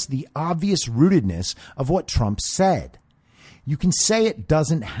dismiss the obvious rootedness of what Trump said. You can say it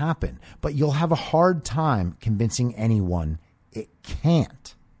doesn't happen, but you'll have a hard time convincing anyone it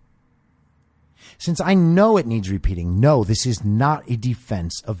can't. Since I know it needs repeating, no, this is not a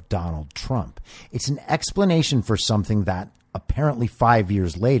defense of Donald Trump. It's an explanation for something that, apparently 5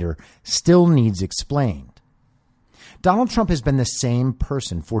 years later, still needs explained. Donald Trump has been the same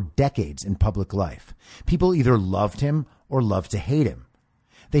person for decades in public life. People either loved him or loved to hate him.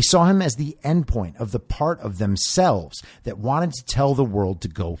 They saw him as the endpoint of the part of themselves that wanted to tell the world to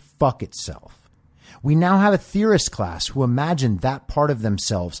go fuck itself. We now have a theorist class who imagine that part of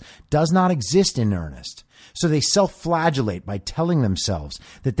themselves does not exist in earnest. So they self-flagellate by telling themselves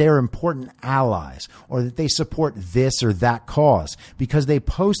that they are important allies or that they support this or that cause because they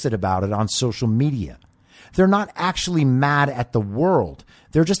posted about it on social media. They're not actually mad at the world.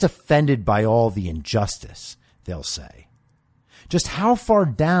 They're just offended by all the injustice, they'll say. Just how far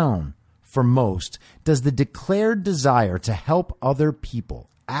down, for most, does the declared desire to help other people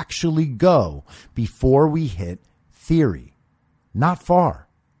actually go before we hit theory? Not far.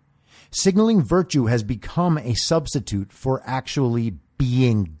 Signaling virtue has become a substitute for actually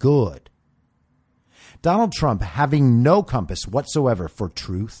being good. Donald Trump, having no compass whatsoever for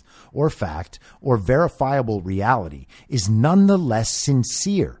truth or fact or verifiable reality, is nonetheless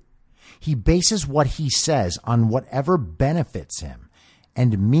sincere. He bases what he says on whatever benefits him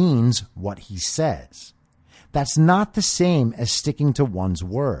and means what he says. That's not the same as sticking to one's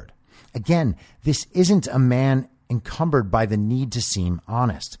word. Again, this isn't a man encumbered by the need to seem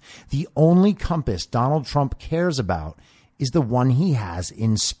honest. The only compass Donald Trump cares about is the one he has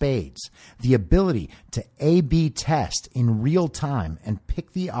in spades, the ability to A/B test in real time and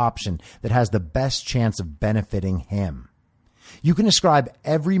pick the option that has the best chance of benefiting him. You can ascribe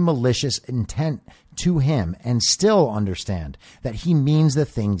every malicious intent to him and still understand that he means the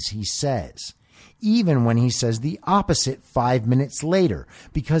things he says, even when he says the opposite 5 minutes later,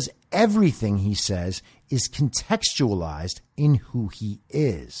 because everything he says is contextualized in who he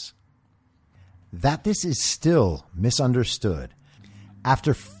is. That this is still misunderstood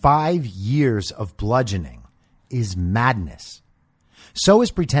after 5 years of bludgeoning is madness. So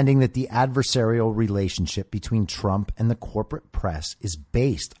is pretending that the adversarial relationship between Trump and the corporate press is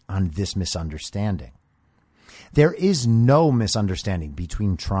based on this misunderstanding. There is no misunderstanding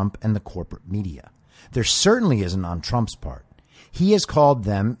between Trump and the corporate media. There certainly isn't on Trump's part. He has called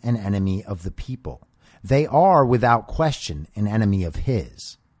them an enemy of the people. They are, without question, an enemy of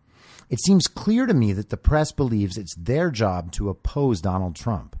his. It seems clear to me that the press believes it's their job to oppose Donald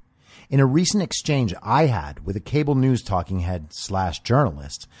Trump. In a recent exchange I had with a cable news talking head /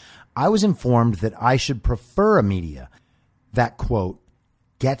 journalist, I was informed that I should prefer a media that, quote,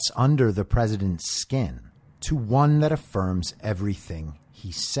 gets under the president's skin to one that affirms everything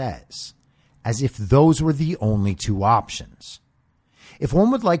he says, as if those were the only two options. If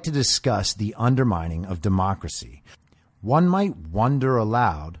one would like to discuss the undermining of democracy, one might wonder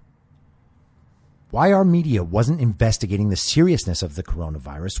aloud why our media wasn't investigating the seriousness of the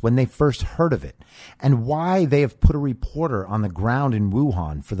coronavirus when they first heard of it, and why they have put a reporter on the ground in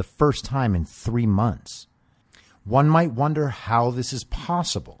Wuhan for the first time in 3 months. One might wonder how this is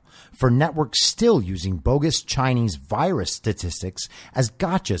possible for networks still using bogus Chinese virus statistics as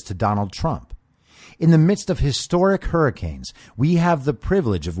gotchas to Donald Trump. In the midst of historic hurricanes, we have the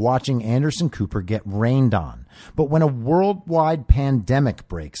privilege of watching Anderson Cooper get rained on. But when a worldwide pandemic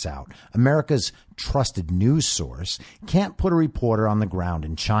breaks out, America's trusted news source can't put a reporter on the ground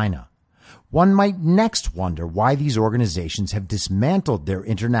in China. One might next wonder why these organizations have dismantled their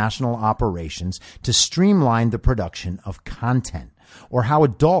international operations to streamline the production of content, or how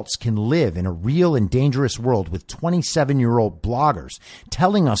adults can live in a real and dangerous world with 27-year-old bloggers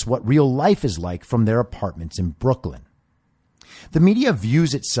telling us what real life is like from their apartments in Brooklyn. The media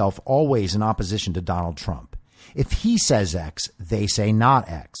views itself always in opposition to Donald Trump. If he says X, they say not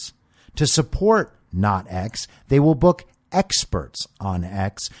X. To support not X, they will book experts on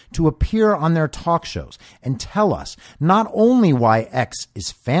X to appear on their talk shows and tell us not only why X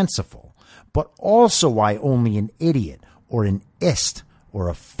is fanciful, but also why only an idiot or an ist or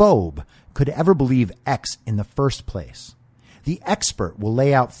a phobe could ever believe X in the first place. The expert will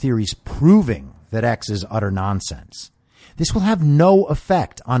lay out theories proving that X is utter nonsense. This will have no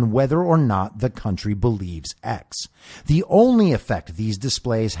effect on whether or not the country believes X. The only effect these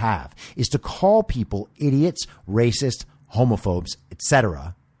displays have is to call people idiots, racist, homophobes,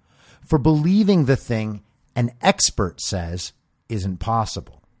 etc., for believing the thing an expert says isn't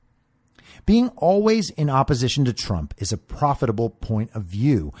possible. Being always in opposition to Trump is a profitable point of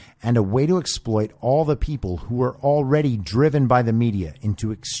view and a way to exploit all the people who are already driven by the media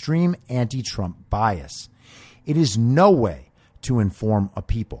into extreme anti-Trump bias. It is no way to inform a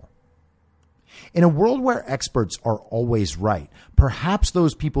people. In a world where experts are always right, perhaps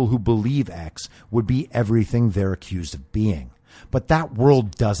those people who believe X would be everything they're accused of being. But that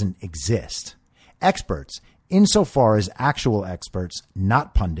world doesn't exist. Experts, insofar as actual experts,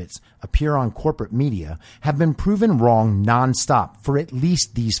 not pundits, appear on corporate media, have been proven wrong nonstop for at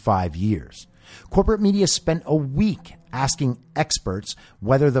least these 5 years. Corporate media spent a week asking experts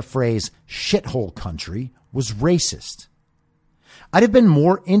whether the phrase shithole country was racist. I'd have been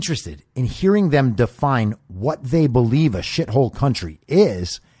more interested in hearing them define what they believe a shithole country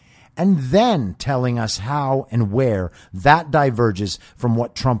is, and then telling us how and where that diverges from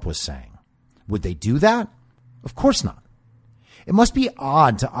what Trump was saying. Would they do that? Of course not. It must be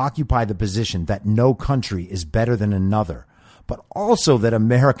odd to occupy the position that no country is better than another, but also that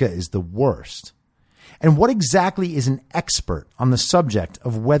America is the worst. And what exactly is an expert on the subject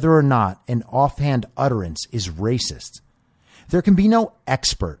of whether or not an offhand utterance is racist? There can be no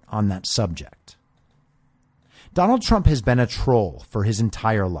expert on that subject. Donald Trump has been a troll for his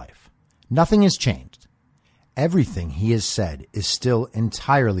entire life. Nothing has changed. Everything he has said is still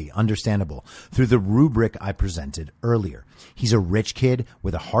entirely understandable through the rubric I presented earlier. He's a rich kid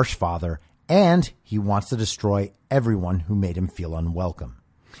with a harsh father, and he wants to destroy everyone who made him feel unwelcome.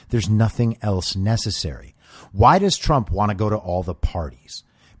 There's nothing else necessary. Why does Trump want to go to all the parties?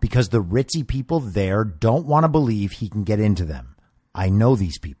 Because the ritzy people there don't want to believe he can get into them. I know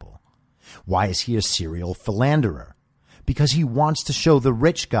these people. Why is he a serial philanderer? Because he wants to show the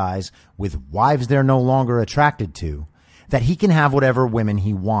rich guys with wives they're no longer attracted to that he can have whatever women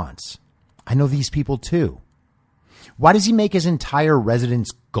he wants. I know these people too. Why does he make his entire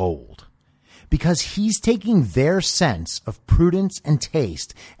residence gold? Because he's taking their sense of prudence and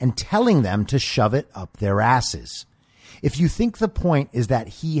taste and telling them to shove it up their asses. If you think the point is that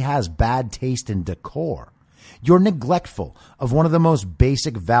he has bad taste in decor, you're neglectful of one of the most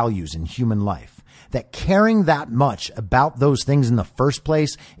basic values in human life. That caring that much about those things in the first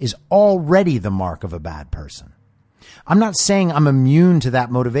place is already the mark of a bad person. I'm not saying I'm immune to that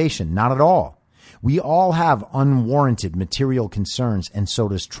motivation, not at all. We all have unwarranted material concerns, and so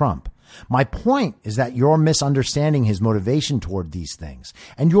does Trump. My point is that you're misunderstanding his motivation toward these things,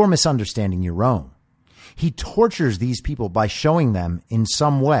 and you're misunderstanding your own. He tortures these people by showing them in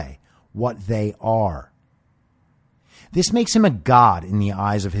some way what they are. This makes him a god in the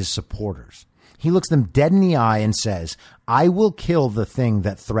eyes of his supporters. He looks them dead in the eye and says, I will kill the thing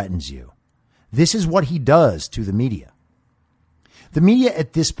that threatens you. This is what he does to the media. The media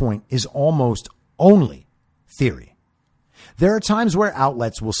at this point is almost only theory. There are times where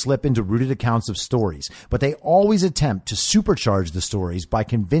outlets will slip into rooted accounts of stories, but they always attempt to supercharge the stories by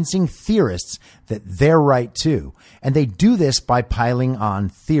convincing theorists that they're right too, and they do this by piling on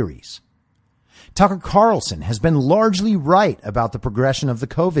theories. Tucker Carlson has been largely right about the progression of the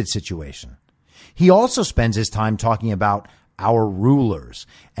COVID situation. He also spends his time talking about our rulers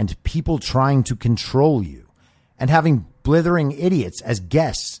and people trying to control you and having blithering idiots as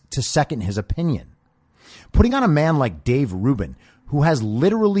guests to second his opinion. Putting on a man like Dave Rubin, who has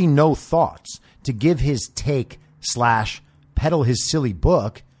literally no thoughts, to give his take / peddle his silly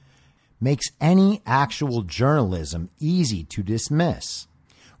book makes any actual journalism easy to dismiss.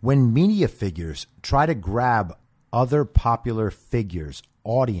 When media figures try to grab other popular figures'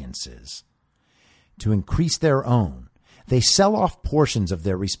 audiences to increase their own, they sell off portions of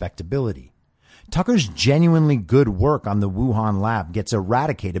their respectability. Tucker's genuinely good work on the Wuhan lab gets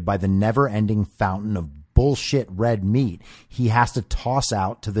eradicated by the never-ending fountain of bullshit red meat he has to toss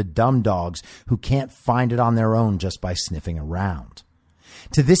out to the dumb dogs who can't find it on their own just by sniffing around.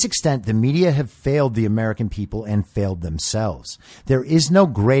 To this extent, the media have failed the American people and failed themselves. There is no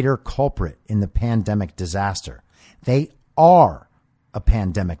greater culprit in the pandemic disaster. They are a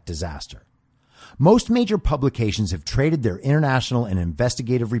pandemic disaster. Most major publications have traded their international and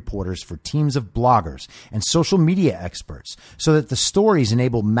investigative reporters for teams of bloggers and social media experts so that the stories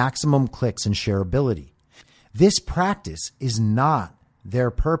enable maximum clicks and shareability. This practice is not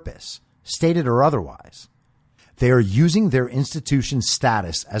their purpose, stated or otherwise. They are using their institution's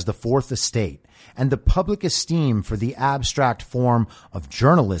status as the fourth estate and the public esteem for the abstract form of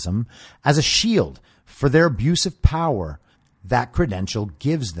journalism as a shield for their abuse of power that credential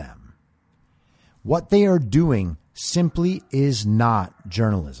gives them. What they are doing simply is not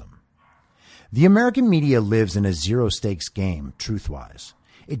journalism. The American media lives in a zero-stakes game, truth-wise.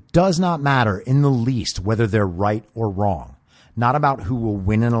 It does not matter in the least whether they're right or wrong, not about who will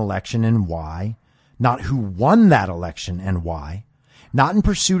win an election and why, not who won that election and why, not in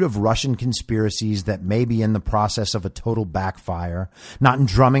pursuit of Russian conspiracies that may be in the process of a total backfire, not in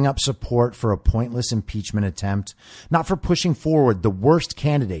drumming up support for a pointless impeachment attempt, not for pushing forward the worst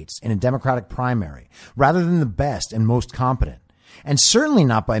candidates in a Democratic primary rather than the best and most competent, and certainly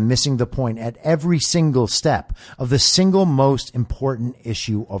not by missing the point at every single step of the single most important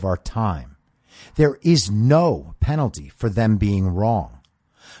issue of our time. There is no penalty for them being wrong.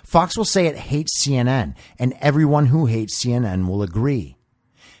 Fox will say it hates CNN, and everyone who hates CNN will agree.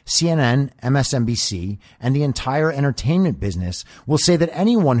 CNN, MSNBC, and the entire entertainment business will say that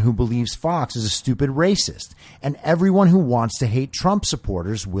anyone who believes Fox is a stupid racist, and everyone who wants to hate Trump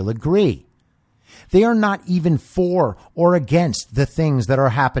supporters will agree. They are not even for or against the things that are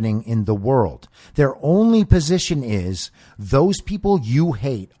happening in the world. Their only position is, those people you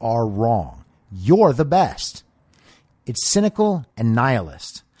hate are wrong. You're the best. It's cynical and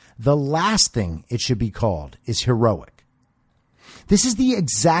nihilist. The last thing it should be called is heroic. This is the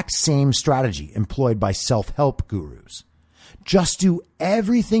exact same strategy employed by self-help gurus. Just do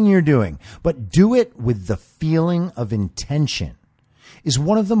everything you're doing, but do it with the feeling of intention, is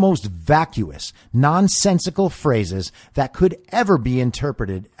one of the most vacuous, nonsensical phrases that could ever be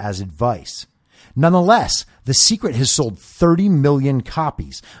interpreted as advice. Nonetheless, The Secret has sold 30 million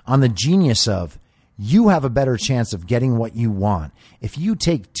copies on the genius of, you have a better chance of getting what you want if you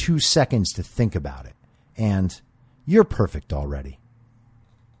take 2 seconds to think about it. And you're perfect already.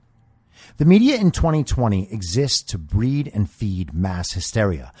 The media in 2020 exists to breed and feed mass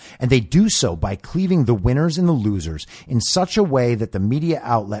hysteria, and they do so by cleaving the winners and the losers in such a way that the media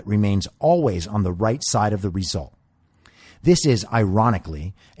outlet remains always on the right side of the result. This is,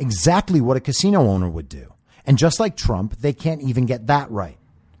 ironically, exactly what a casino owner would do. And just like Trump, they can't even get that right.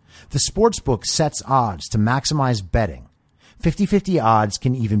 The sportsbook sets odds to maximize betting. 50-50 odds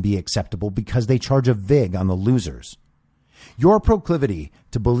can even be acceptable because they charge a vig on the losers. Your proclivity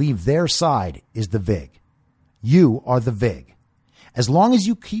to believe their side is the vig. You are the vig. As long as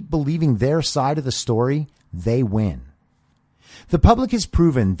you keep believing their side of the story, they win. The public has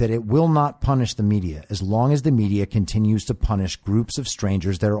proven that it will not punish the media as long as the media continues to punish groups of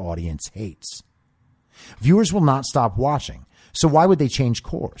strangers their audience hates. Viewers will not stop watching, so why would they change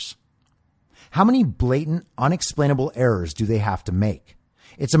course? How many blatant, unexplainable errors do they have to make?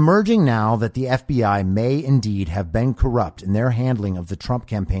 It's emerging now that the FBI may indeed have been corrupt in their handling of the Trump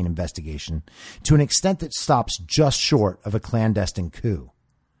campaign investigation to an extent that stops just short of a clandestine coup.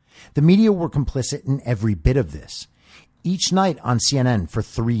 The media were complicit in every bit of this. Each night on CNN for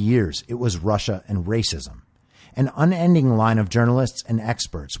 3 years, it was Russia and racism. An unending line of journalists and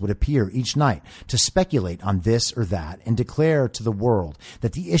experts would appear each night to speculate on this or that and declare to the world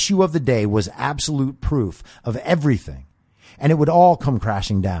that the issue of the day was absolute proof of everything, and it would all come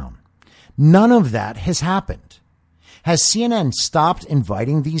crashing down. None of that has happened. Has CNN stopped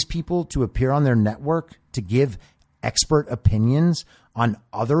inviting these people to appear on their network to give expert opinions on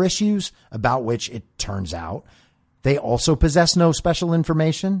other issues about which it turns out they also possess no special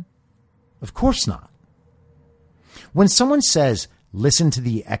information? Of course not. When someone says, listen to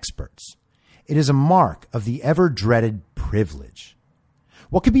the experts, it is a mark of the ever-dreaded privilege.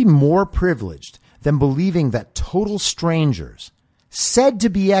 What could be more privileged than believing that total strangers, said to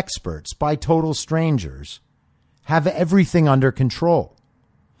be experts by total strangers, have everything under control?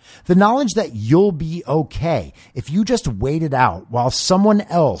 The knowledge that you'll be okay if you just wait it out while someone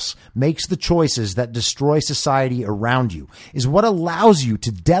else makes the choices that destroy society around you is what allows you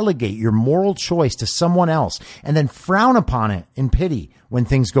to delegate your moral choice to someone else and then frown upon it in pity when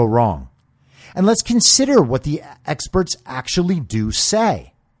things go wrong. And let's consider what the experts actually do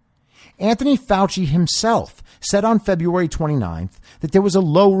say. Anthony Fauci himself said on February 29th that there was a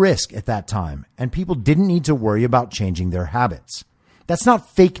low risk at that time and people didn't need to worry about changing their habits. That's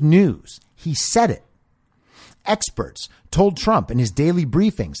not fake news. He said it. Experts told Trump in his daily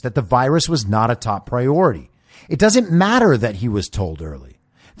briefings that the virus was not a top priority. It doesn't matter that he was told early.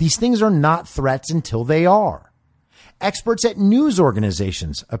 These things are not threats until they are. Experts at news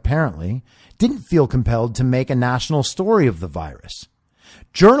organizations, apparently, didn't feel compelled to make a national story of the virus.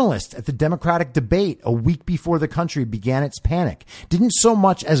 Journalists at the Democratic debate a week before the country began its panic didn't so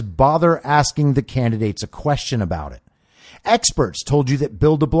much as bother asking the candidates a question about it. Experts told you that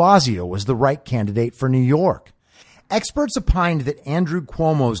Bill de Blasio was the right candidate for New York. Experts opined that Andrew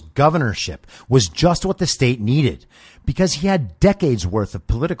Cuomo's governorship was just what the state needed because he had decades worth of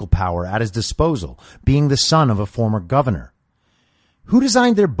political power at his disposal, being the son of a former governor. Who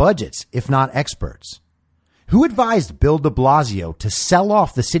designed their budgets, if not experts? Who advised Bill de Blasio to sell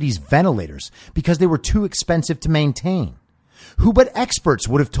off the city's ventilators because they were too expensive to maintain? Who but experts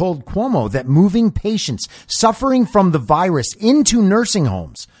would have told Cuomo that moving patients suffering from the virus into nursing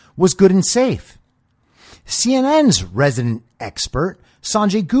homes was good and safe? CNN's resident expert,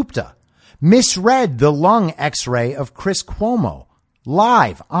 Sanjay Gupta, misread the lung x-ray of Chris Cuomo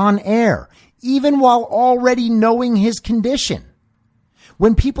live on air, even while already knowing his condition.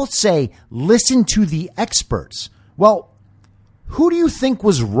 When people say, listen to the experts, well, who do you think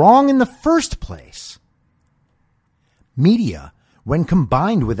was wrong in the first place? Media, when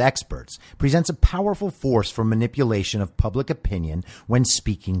combined with experts, presents a powerful force for manipulation of public opinion when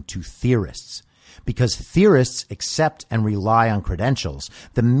speaking to theorists. Because theorists accept and rely on credentials,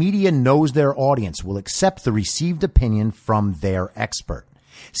 the media knows their audience will accept the received opinion from their expert.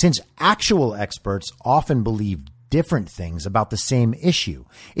 Since actual experts often believe different things about the same issue,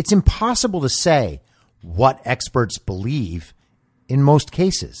 it's impossible to say what experts believe in most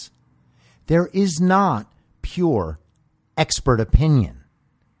cases. There is not pure expert opinion.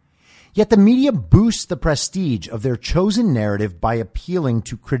 Yet the media boosts the prestige of their chosen narrative by appealing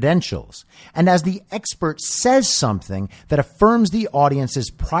to credentials. And as the expert says something that affirms the audience's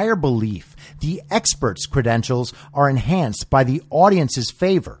prior belief, the expert's credentials are enhanced by the audience's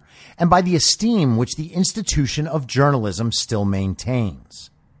favor and by the esteem which the institution of journalism still maintains.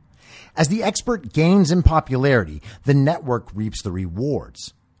 As the expert gains in popularity, the network reaps the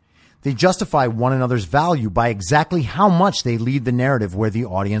rewards. They justify one another's value by exactly how much they lead the narrative where the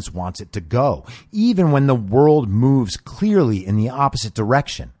audience wants it to go, even when the world moves clearly in the opposite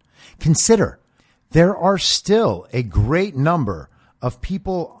direction. Consider, there are still a great number of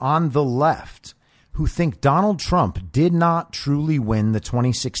people on the left who think Donald Trump did not truly win the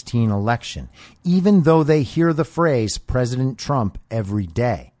 2016 election, even though they hear the phrase President Trump every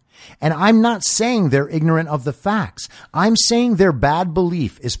day. And I'm not saying they're ignorant of the facts. I'm saying their bad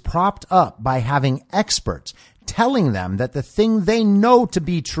belief is propped up by having experts telling them that the thing they know to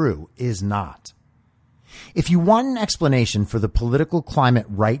be true is not. If you want an explanation for the political climate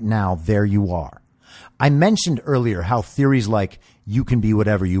right now, there you are. I mentioned earlier how theories like you can be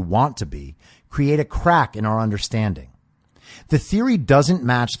whatever you want to be create a crack in our understanding. The theory doesn't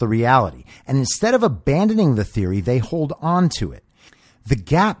match the reality, and instead of abandoning the theory, they hold on to it. The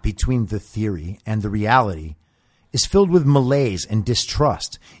gap between the theory and the reality is filled with malaise and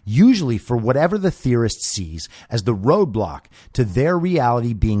distrust, usually for whatever the theorist sees as the roadblock to their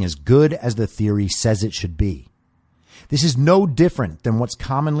reality being as good as the theory says it should be. This is no different than what's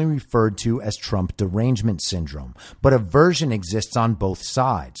commonly referred to as Trump derangement syndrome, but a version exists on both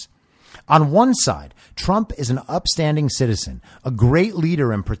sides. On one side, Trump is an upstanding citizen, a great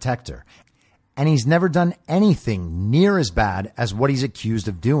leader and protector, and he's never done anything near as bad as what he's accused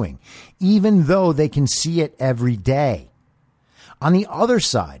of doing, even though they can see it every day. On the other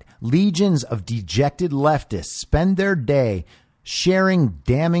side, legions of dejected leftists spend their day sharing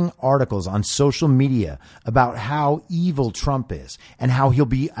damning articles on social media about how evil Trump is and how he'll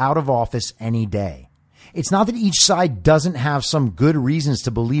be out of office any day. It's not that each side doesn't have some good reasons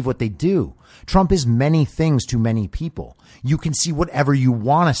to believe what they do. Trump is many things to many people. You can see whatever you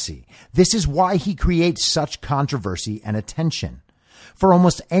want to see. This is why he creates such controversy and attention. For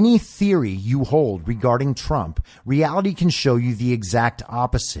almost any theory you hold regarding Trump, reality can show you the exact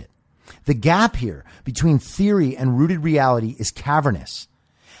opposite. The gap here between theory and rooted reality is cavernous.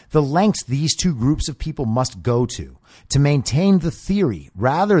 The lengths these two groups of people must go to maintain the theory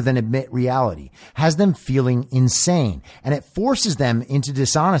rather than admit reality has them feeling insane, and it forces them into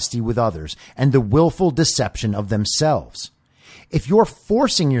dishonesty with others and the willful deception of themselves. If you're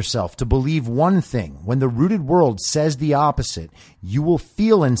forcing yourself to believe one thing when the rooted world says the opposite, you will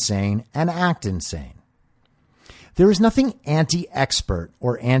feel insane and act insane. There is nothing anti-expert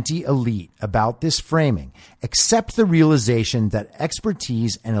or anti-elite about this framing, except the realization that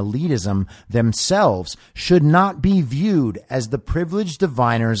expertise and elitism themselves should not be viewed as the privileged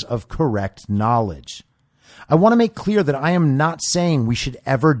diviners of correct knowledge. I want to make clear that I am not saying we should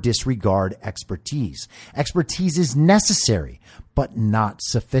ever disregard expertise. Expertise is necessary, but not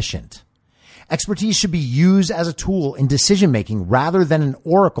sufficient. Expertise should be used as a tool in decision-making rather than an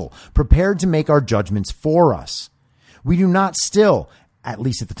oracle prepared to make our judgments for us. We do not still, at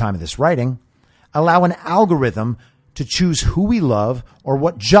least at the time of this writing, allow an algorithm to choose who we love or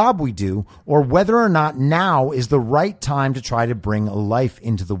what job we do or whether or not now is the right time to try to bring a life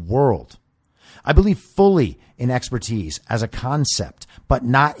into the world. I believe fully in expertise as a concept, but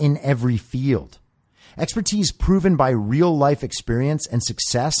not in every field. Expertise proven by real life experience and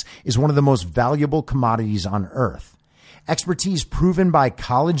success is one of the most valuable commodities on earth. Expertise proven by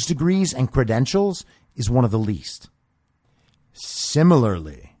college degrees and credentials is one of the least.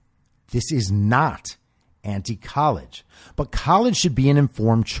 Similarly, this is not anti-college, but college should be an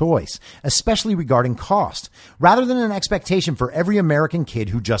informed choice, especially regarding cost, rather than an expectation for every American kid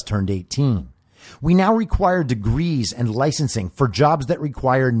who just turned 18. We now require degrees and licensing for jobs that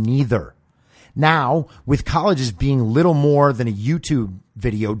require neither. Now, with colleges being little more than a YouTube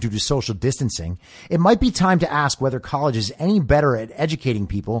video due to social distancing, it might be time to ask whether college is any better at educating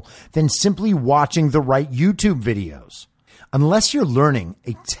people than simply watching the right YouTube videos. Unless you're learning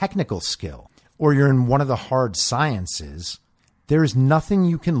a technical skill or you're in one of the hard sciences, there is nothing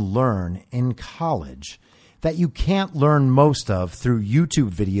you can learn in college that you can't learn most of through YouTube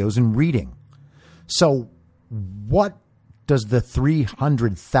videos and reading. So what does the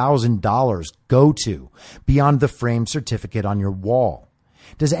 $300,000 go to beyond the framed certificate on your wall?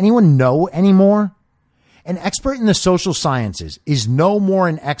 Does anyone know anymore? An expert in the social sciences is no more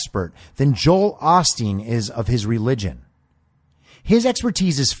an expert than Joel Osteen is of his religion. His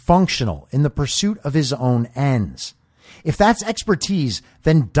expertise is functional in the pursuit of his own ends. If that's expertise,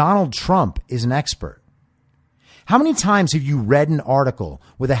 then Donald Trump is an expert. How many times have you read an article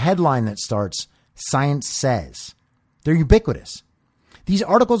with a headline that starts, "Science says"? They're ubiquitous. These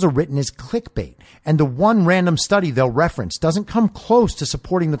articles are written as clickbait, and the one random study they'll reference doesn't come close to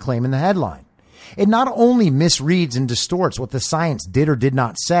supporting the claim in the headline. It not only misreads and distorts what the science did or did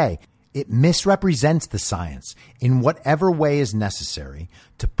not say, it misrepresents the science in whatever way is necessary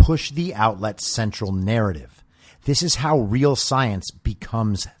to push the outlet's central narrative. This is how real science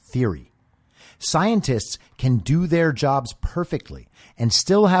becomes theory. Scientists can do their jobs perfectly and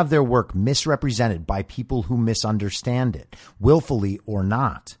still have their work misrepresented by people who misunderstand it, willfully or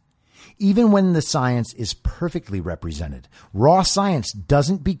not. Even when the science is perfectly represented, raw science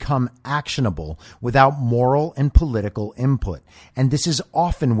doesn't become actionable without moral and political input, and this is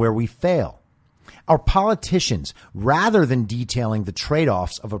often where we fail. Our politicians, rather than detailing the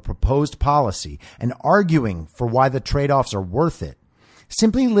trade-offs of a proposed policy and arguing for why the trade-offs are worth it,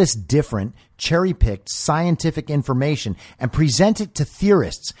 simply list different, cherry-picked scientific information and present it to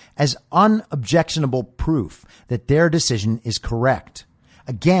theorists as unobjectionable proof that their decision is correct.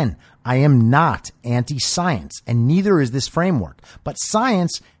 Again, I am not anti-science, and neither is this framework, but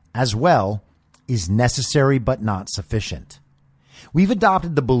science, as well, is necessary but not sufficient. We've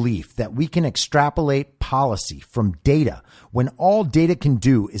adopted the belief that we can extrapolate policy from data when all data can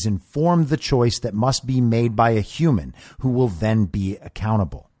do is inform the choice that must be made by a human who will then be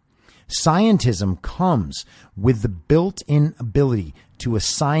accountable. Scientism comes with the built-in ability to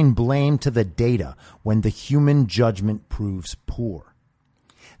assign blame to the data when the human judgment proves poor.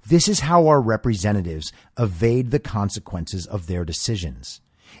 This is how our representatives evade the consequences of their decisions.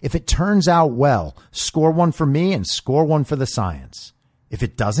 If it turns out well, score one for me and score one for the science. If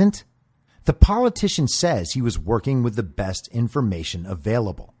it doesn't, the politician says he was working with the best information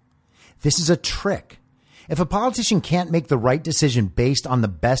available. This is a trick. If a politician can't make the right decision based on the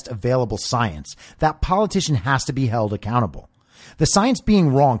best available science, that politician has to be held accountable. The science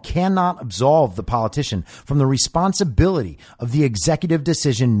being wrong cannot absolve the politician from the responsibility of the executive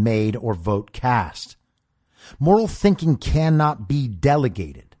decision made or vote cast. Moral thinking cannot be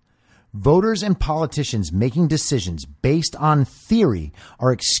delegated. Voters and politicians making decisions based on theory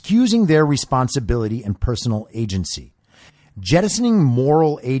are excusing their responsibility and personal agency. Jettisoning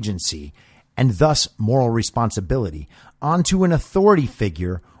moral agency, and thus moral responsibility, onto an authority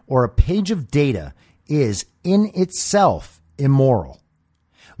figure or a page of data is in itself immoral.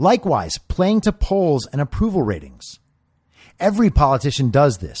 Likewise, playing to polls and approval ratings. Every politician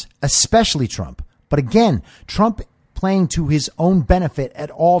does this, especially Trump. But again, Trump playing to his own benefit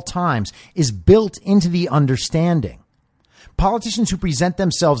at all times is built into the understanding. Politicians who present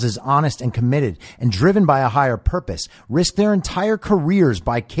themselves as honest and committed and driven by a higher purpose risk their entire careers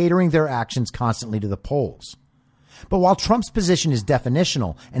by catering their actions constantly to the polls. But while Trump's position is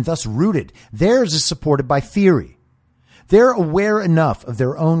definitional and thus rooted, theirs is supported by theory. They're aware enough of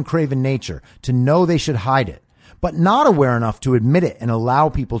their own craven nature to know they should hide it, but not aware enough to admit it and allow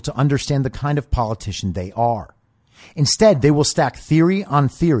people to understand the kind of politician they are. Instead, they will stack theory on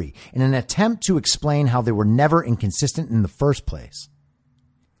theory in an attempt to explain how they were never inconsistent in the first place.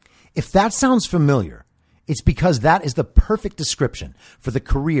 If that sounds familiar, it's because that is the perfect description for the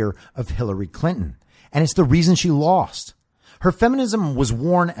career of Hillary Clinton, and it's the reason she lost. Her feminism was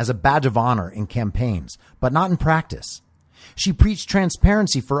worn as a badge of honor in campaigns, but not in practice. She preached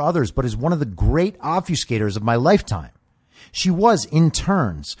transparency for others, but is one of the great obfuscators of my lifetime. She was, in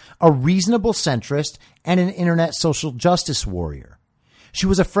turns, a reasonable centrist and an internet social justice warrior. She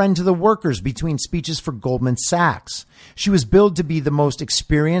was a friend to the workers between speeches for Goldman Sachs. She was billed to be the most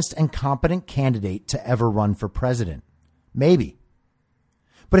experienced and competent candidate to ever run for president. Maybe.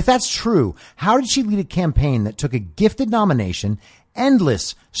 But if that's true, how did she lead a campaign that took a gifted nomination,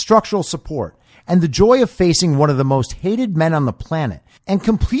 endless structural support, and the joy of facing one of the most hated men on the planet and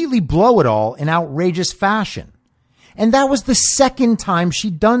completely blow it all in outrageous fashion? And that was the second time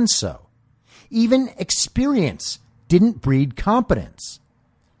she'd done so. Even experience didn't breed competence.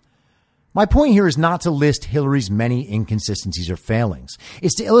 My point here is not to list Hillary's many inconsistencies or failings.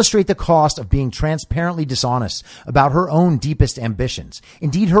 It's to illustrate the cost of being transparently dishonest about her own deepest ambitions,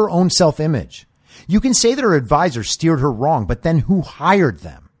 indeed her own self-image. You can say that her advisors steered her wrong, but then who hired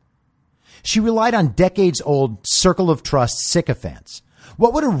them? She relied on decades-old circle of trust sycophants.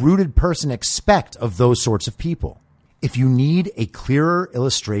 What would a rooted person expect of those sorts of people? If you need a clearer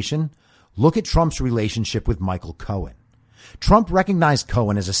illustration, look at Trump's relationship with Michael Cohen. Trump recognized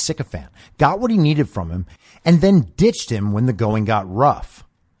Cohen as a sycophant, got what he needed from him, and then ditched him when the going got rough.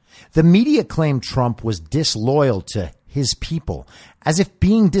 The media claimed Trump was disloyal to his people, as if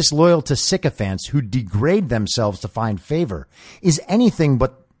being disloyal to sycophants who degrade themselves to find favor is anything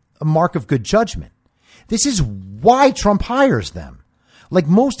but a mark of good judgment. This is why Trump hires them. Like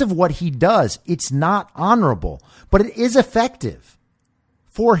most of what he does, it's not honorable, but it is effective.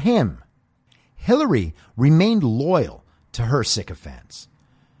 For him, Hillary remained loyal to her sycophants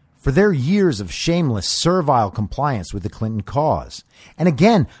for their years of shameless, servile compliance with the Clinton cause. And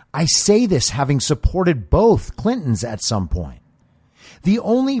again, I say this having supported both Clintons at some point. The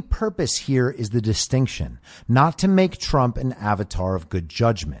only purpose here is the distinction, not to make Trump an avatar of good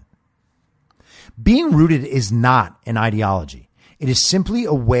judgment. Being rooted is not an ideology. It is simply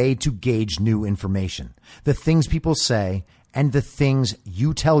a way to gauge new information, the things people say, and the things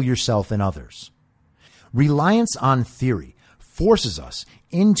you tell yourself and others. Reliance on theory forces us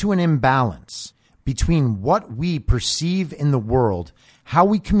into an imbalance between what we perceive in the world, how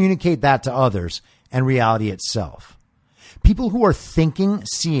we communicate that to others, and reality itself. People who are thinking,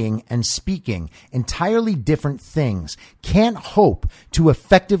 seeing, and speaking entirely different things can't hope to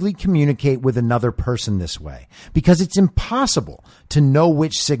effectively communicate with another person this way because it's impossible to know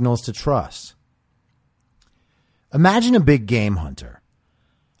which signals to trust. Imagine a big game hunter.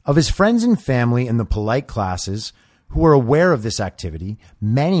 Of his friends and family in the polite classes who are aware of this activity,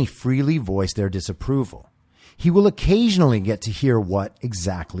 many freely voice their disapproval. He will occasionally get to hear what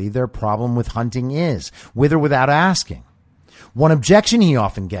exactly their problem with hunting is, with or without asking. One objection he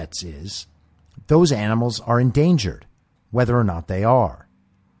often gets is, those animals are endangered, whether or not they are.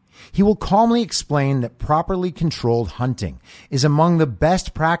 He will calmly explain that properly controlled hunting is among the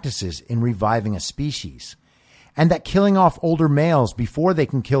best practices in reviving a species, and that killing off older males before they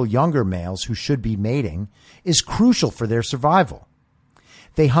can kill younger males who should be mating is crucial for their survival.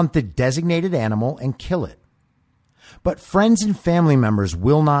 They hunt the designated animal and kill it. But friends and family members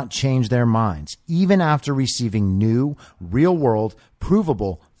will not change their minds, even after receiving new, real-world,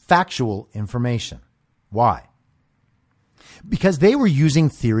 provable, factual information. Why? because they were using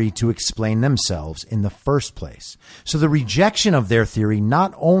theory to explain themselves in the first place. So the rejection of their theory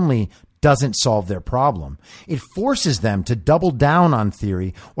not only doesn't solve their problem, it forces them to double down on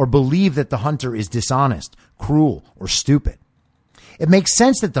theory or believe that the hunter is dishonest, cruel, or stupid. It makes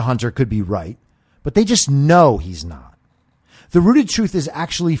sense that the hunter could be right, but they just know he's not. The rooted truth is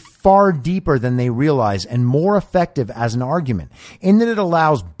actually far deeper than they realize and more effective as an argument in that it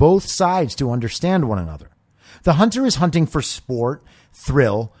allows both sides to understand one another. The hunter is hunting for sport,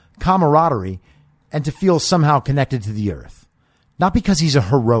 thrill, camaraderie, and to feel somehow connected to the earth. Not because he's a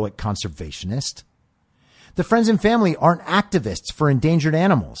heroic conservationist. The friends and family aren't activists for endangered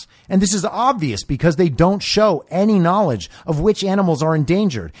animals. And this is obvious because they don't show any knowledge of which animals are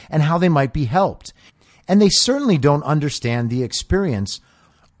endangered and how they might be helped. And they certainly don't understand the experience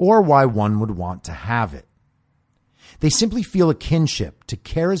or why one would want to have it. They simply feel a kinship to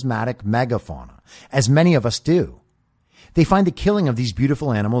charismatic megafauna, as many of us do. They find the killing of these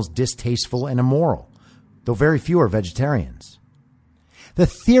beautiful animals distasteful and immoral, though very few are vegetarians. The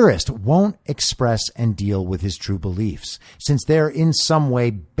theorist won't express and deal with his true beliefs, since they're in some way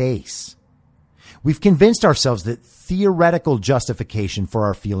base. We've convinced ourselves that theoretical justification for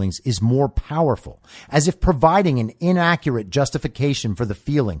our feelings is more powerful, as if providing an inaccurate justification for the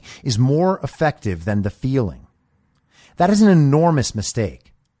feeling is more effective than the feeling. That is an enormous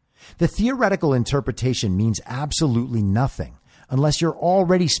mistake. The theoretical interpretation means absolutely nothing unless you're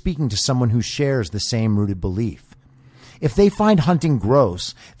already speaking to someone who shares the same rooted belief. If they find hunting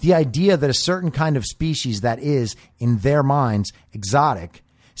gross, the idea that a certain kind of species that is, in their minds, exotic,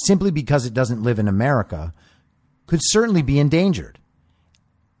 simply because it doesn't live in America, could certainly be endangered.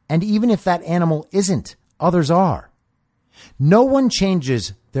 And even if that animal isn't, others are. No one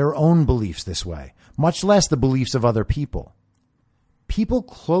changes their own beliefs this way, much less the beliefs of other people. People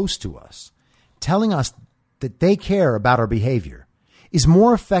close to us telling us that they care about our behavior is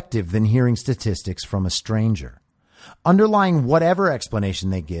more effective than hearing statistics from a stranger. Underlying whatever explanation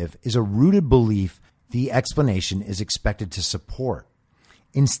they give is a rooted belief the explanation is expected to support.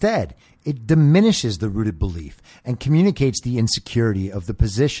 Instead, it diminishes the rooted belief and communicates the insecurity of the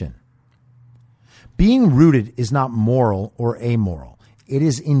position. Being rooted is not moral or amoral. It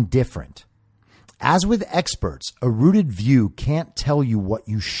is indifferent. As with experts, a rooted view can't tell you what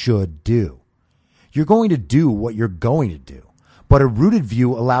you should do. You're going to do what you're going to do, but a rooted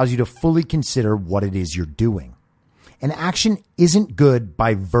view allows you to fully consider what it is you're doing. An action isn't good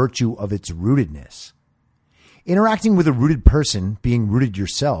by virtue of its rootedness. Interacting with a rooted person, being rooted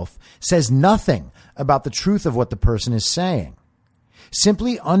yourself, says nothing about the truth of what the person is saying.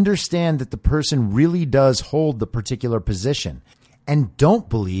 Simply understand that the person really does hold the particular position and don't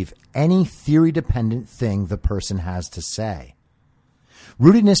believe any theory-dependent thing the person has to say.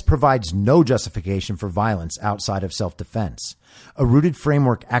 Rootedness provides no justification for violence outside of self-defense. A rooted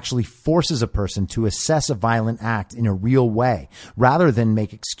framework actually forces a person to assess a violent act in a real way, rather than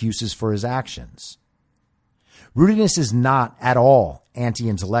make excuses for his actions. Rootedness is not at all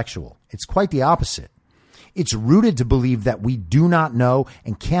anti-intellectual. It's quite the opposite. It's rooted to believe that we do not know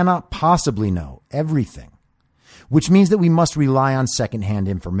and cannot possibly know everything, which means that we must rely on secondhand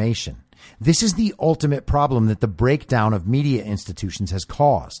information. This is the ultimate problem that the breakdown of media institutions has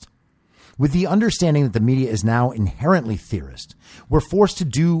caused. With the understanding that the media is now inherently theorist, we're forced to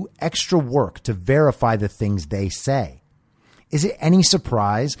do extra work to verify the things they say. Is it any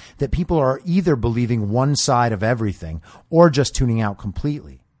surprise that people are either believing one side of everything or just tuning out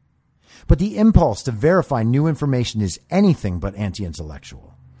completely? But the impulse to verify new information is anything but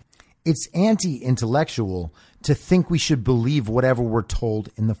anti-intellectual. It's anti-intellectual to think we should believe whatever we're told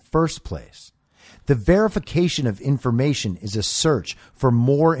in the first place. The verification of information is a search for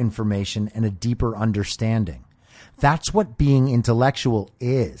more information and a deeper understanding. That's what being intellectual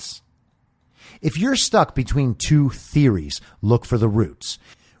is. If you're stuck between two theories, look for the roots.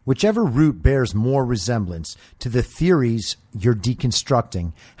 Whichever root bears more resemblance to the theories you're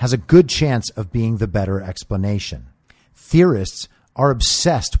deconstructing has a good chance of being the better explanation. Theorists are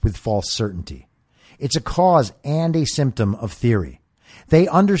obsessed with false certainty. It's a cause and a symptom of theory. They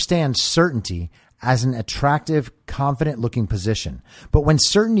understand certainty as an attractive, confident-looking position. But when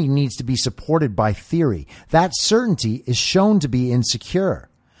certainty needs to be supported by theory, that certainty is shown to be insecure.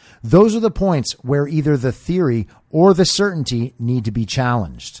 Those are the points where either the theory or the certainty need to be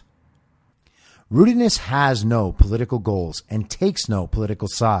challenged. Rootedness has no political goals and takes no political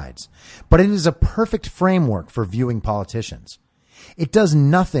sides, but it is a perfect framework for viewing politicians. It does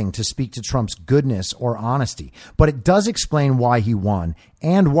nothing to speak to Trump's goodness or honesty, but it does explain why he won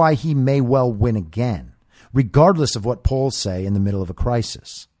and why he may well win again, regardless of what polls say in the middle of a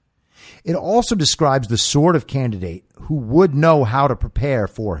crisis. It also describes the sort of candidate who would know how to prepare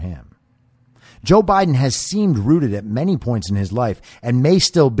for him. Joe Biden has seemed rooted at many points in his life and may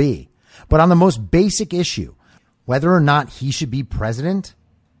still be, but on the most basic issue, whether or not he should be president,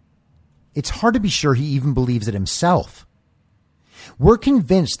 it's hard to be sure he even believes it himself. We're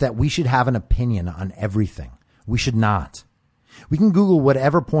convinced that we should have an opinion on everything. We should not. We can Google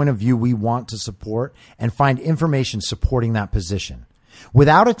whatever point of view we want to support and find information supporting that position.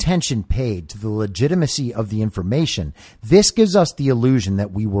 Without attention paid to the legitimacy of the information, this gives us the illusion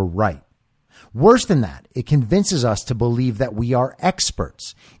that we were right. Worse than that, it convinces us to believe that we are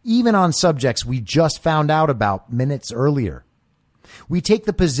experts, even on subjects we just found out about minutes earlier. We take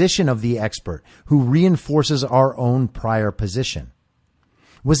the position of the expert who reinforces our own prior position.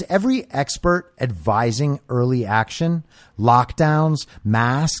 Was every expert advising early action, lockdowns,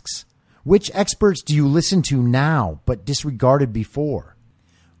 masks? Which experts do you listen to now but disregarded before?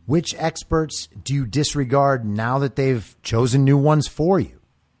 Which experts do you disregard now that they've chosen new ones for you?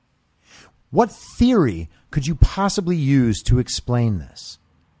 What theory could you possibly use to explain this?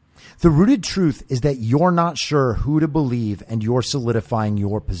 The rooted truth is that you're not sure who to believe and you're solidifying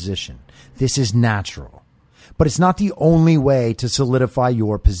your position. This is natural, but it's not the only way to solidify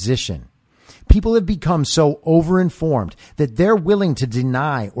your position. People have become so overinformed that they're willing to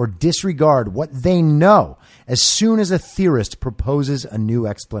deny or disregard what they know as soon as a theorist proposes a new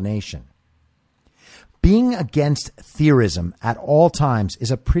explanation. Being against theorism at all times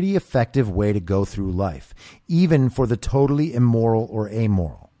is a pretty effective way to go through life, even for the totally immoral or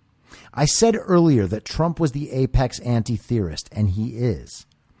amoral. I said earlier that Trump was the apex anti-theorist, and he is.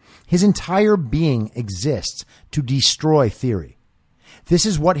 His entire being exists to destroy theory. This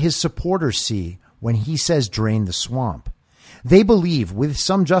is what his supporters see when he says drain the swamp. They believe, with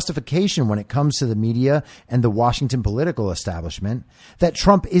some justification when it comes to the media and the Washington political establishment, that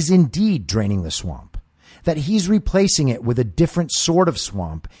Trump is indeed draining the swamp. That he's replacing it with a different sort of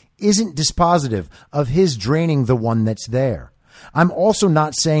swamp isn't dispositive of his draining the one that's there. I'm also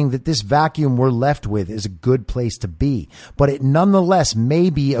not saying that this vacuum we're left with is a good place to be, but it nonetheless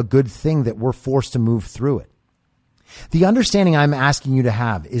may be a good thing that we're forced to move through it. The understanding I'm asking you to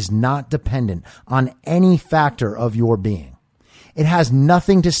have is not dependent on any factor of your being. It has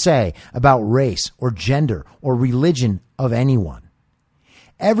nothing to say about race or gender or religion of anyone.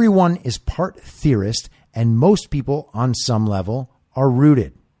 Everyone is part theorist, and most people on some level are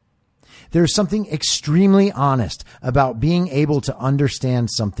rooted. There's something extremely honest about being able to understand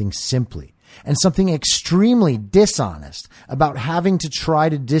something simply, and something extremely dishonest about having to try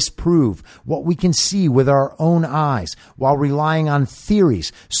to disprove what we can see with our own eyes while relying on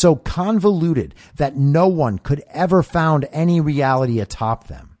theories so convoluted that no one could ever found any reality atop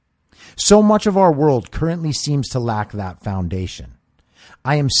them. So much of our world currently seems to lack that foundation.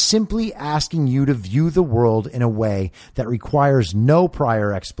 I am simply asking you to view the world in a way that requires no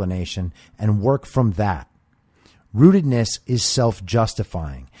prior explanation and work from that. Rootedness is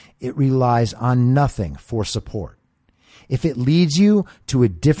self-justifying. It relies on nothing for support. If it leads you to a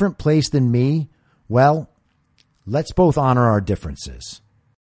different place than me, well, let's both honor our differences.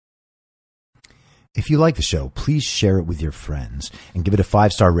 If you like the show, please share it with your friends and give it a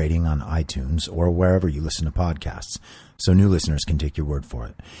 5-star rating on iTunes or wherever you listen to podcasts, so new listeners can take your word for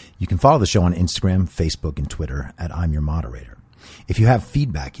it. You can follow the show on Instagram, Facebook, and Twitter at I'm Your Moderator. If you have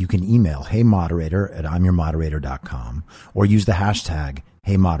feedback, you can email heymoderator@imyourmoderator.com or use the hashtag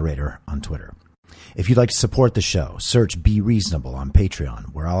heymoderator on Twitter. If you'd like to support the show, search Be Reasonable on Patreon,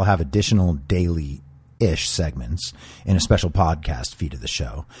 where I'll have additional daily-ish segments in a special podcast feed of the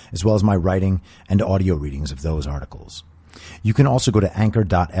show, as well as my writing and audio readings of those articles. You can also go to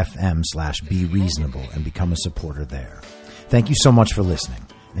anchor.fm/BeReasonable and become a supporter there. Thank you so much for listening.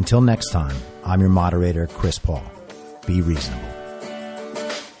 Until next time, I'm your moderator, Chris Paul. Be reasonable.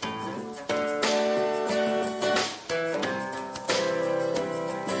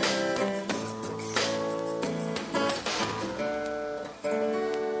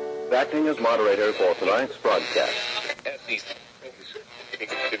 Acting as moderator for tonight's broadcast.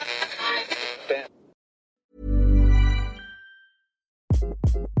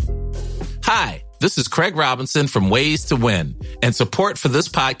 Hi, this is Craig Robinson from Ways to Win, and support for this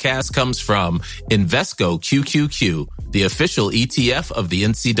podcast comes from Invesco QQQ, the official ETF of the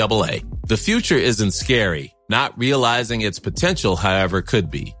NCAA. The future isn't scary. Not realizing its potential, however, could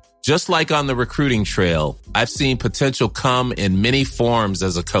be. Just like on the recruiting trail, I've seen potential come in many forms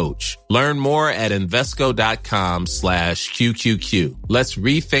as a coach. Learn more at Invesco.com/QQQ. Let's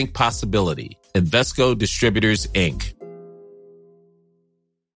rethink possibility. Invesco Distributors, Inc.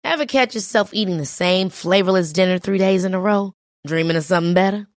 Ever catch yourself eating the same flavorless dinner 3 days in a row? Dreaming of something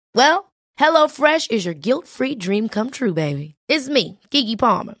better? Well, HelloFresh is your guilt-free dream come true, baby. It's me, Keke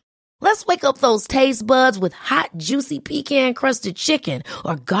Palmer. Let's wake up those taste buds with hot, juicy pecan-crusted chicken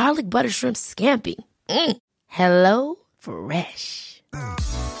or garlic butter shrimp scampi. Hello Fresh.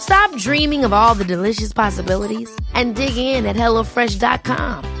 Stop dreaming of all the delicious possibilities and dig in at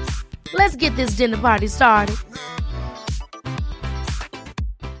HelloFresh.com. Let's get this dinner party started.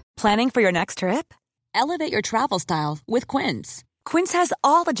 Planning for your next trip? Elevate your travel style with Quince. Quince has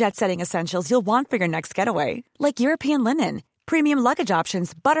all the jet-setting essentials you'll want for your next getaway, like European linen, premium luggage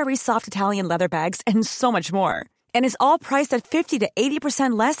options, buttery soft Italian leather bags, and so much more. And is all priced at 50 to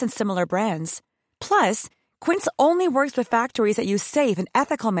 80% less than similar brands. Plus, Quince only works with factories that use safe and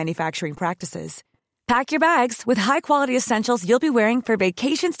ethical manufacturing practices. Pack your bags with high-quality essentials you'll be wearing for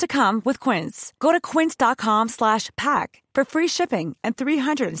vacations to come with Quince. Go to quince.com/pack for free shipping and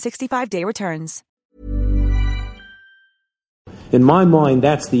 365-day returns. In my mind,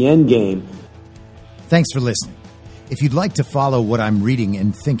 that's the end game. Thanks for listening. If you'd like to follow what I'm reading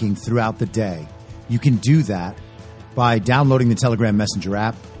and thinking throughout the day, you can do that by downloading the Telegram Messenger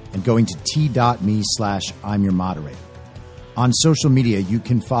app and going to t.me/I'm your moderator. On social media, you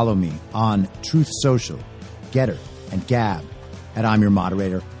can follow me on Truth Social, Getter, and Gab at I'm Your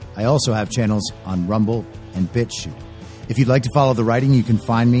Moderator. I also have channels on Rumble and BitChute. If you'd like to follow the writing, you can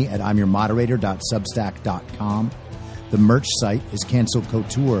find me at I'mYourModerator.substack.com. The merch site is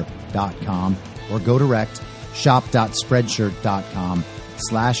cancelcouture.com or go direct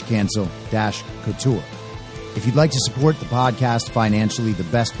shop.spreadshirt.com/cancel-couture. If you'd like to support the podcast financially, the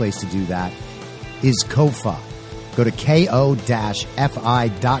best place to do that is Ko-Fi. Go to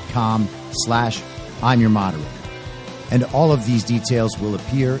ko-fi.com/I'm Your Moderator. And all of these details will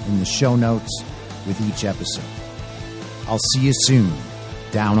appear in the show notes with each episode. I'll see you soon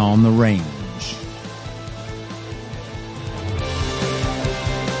down on the range.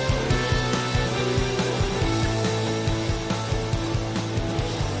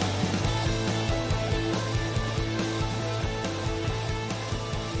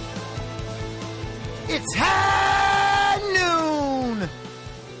 It's high!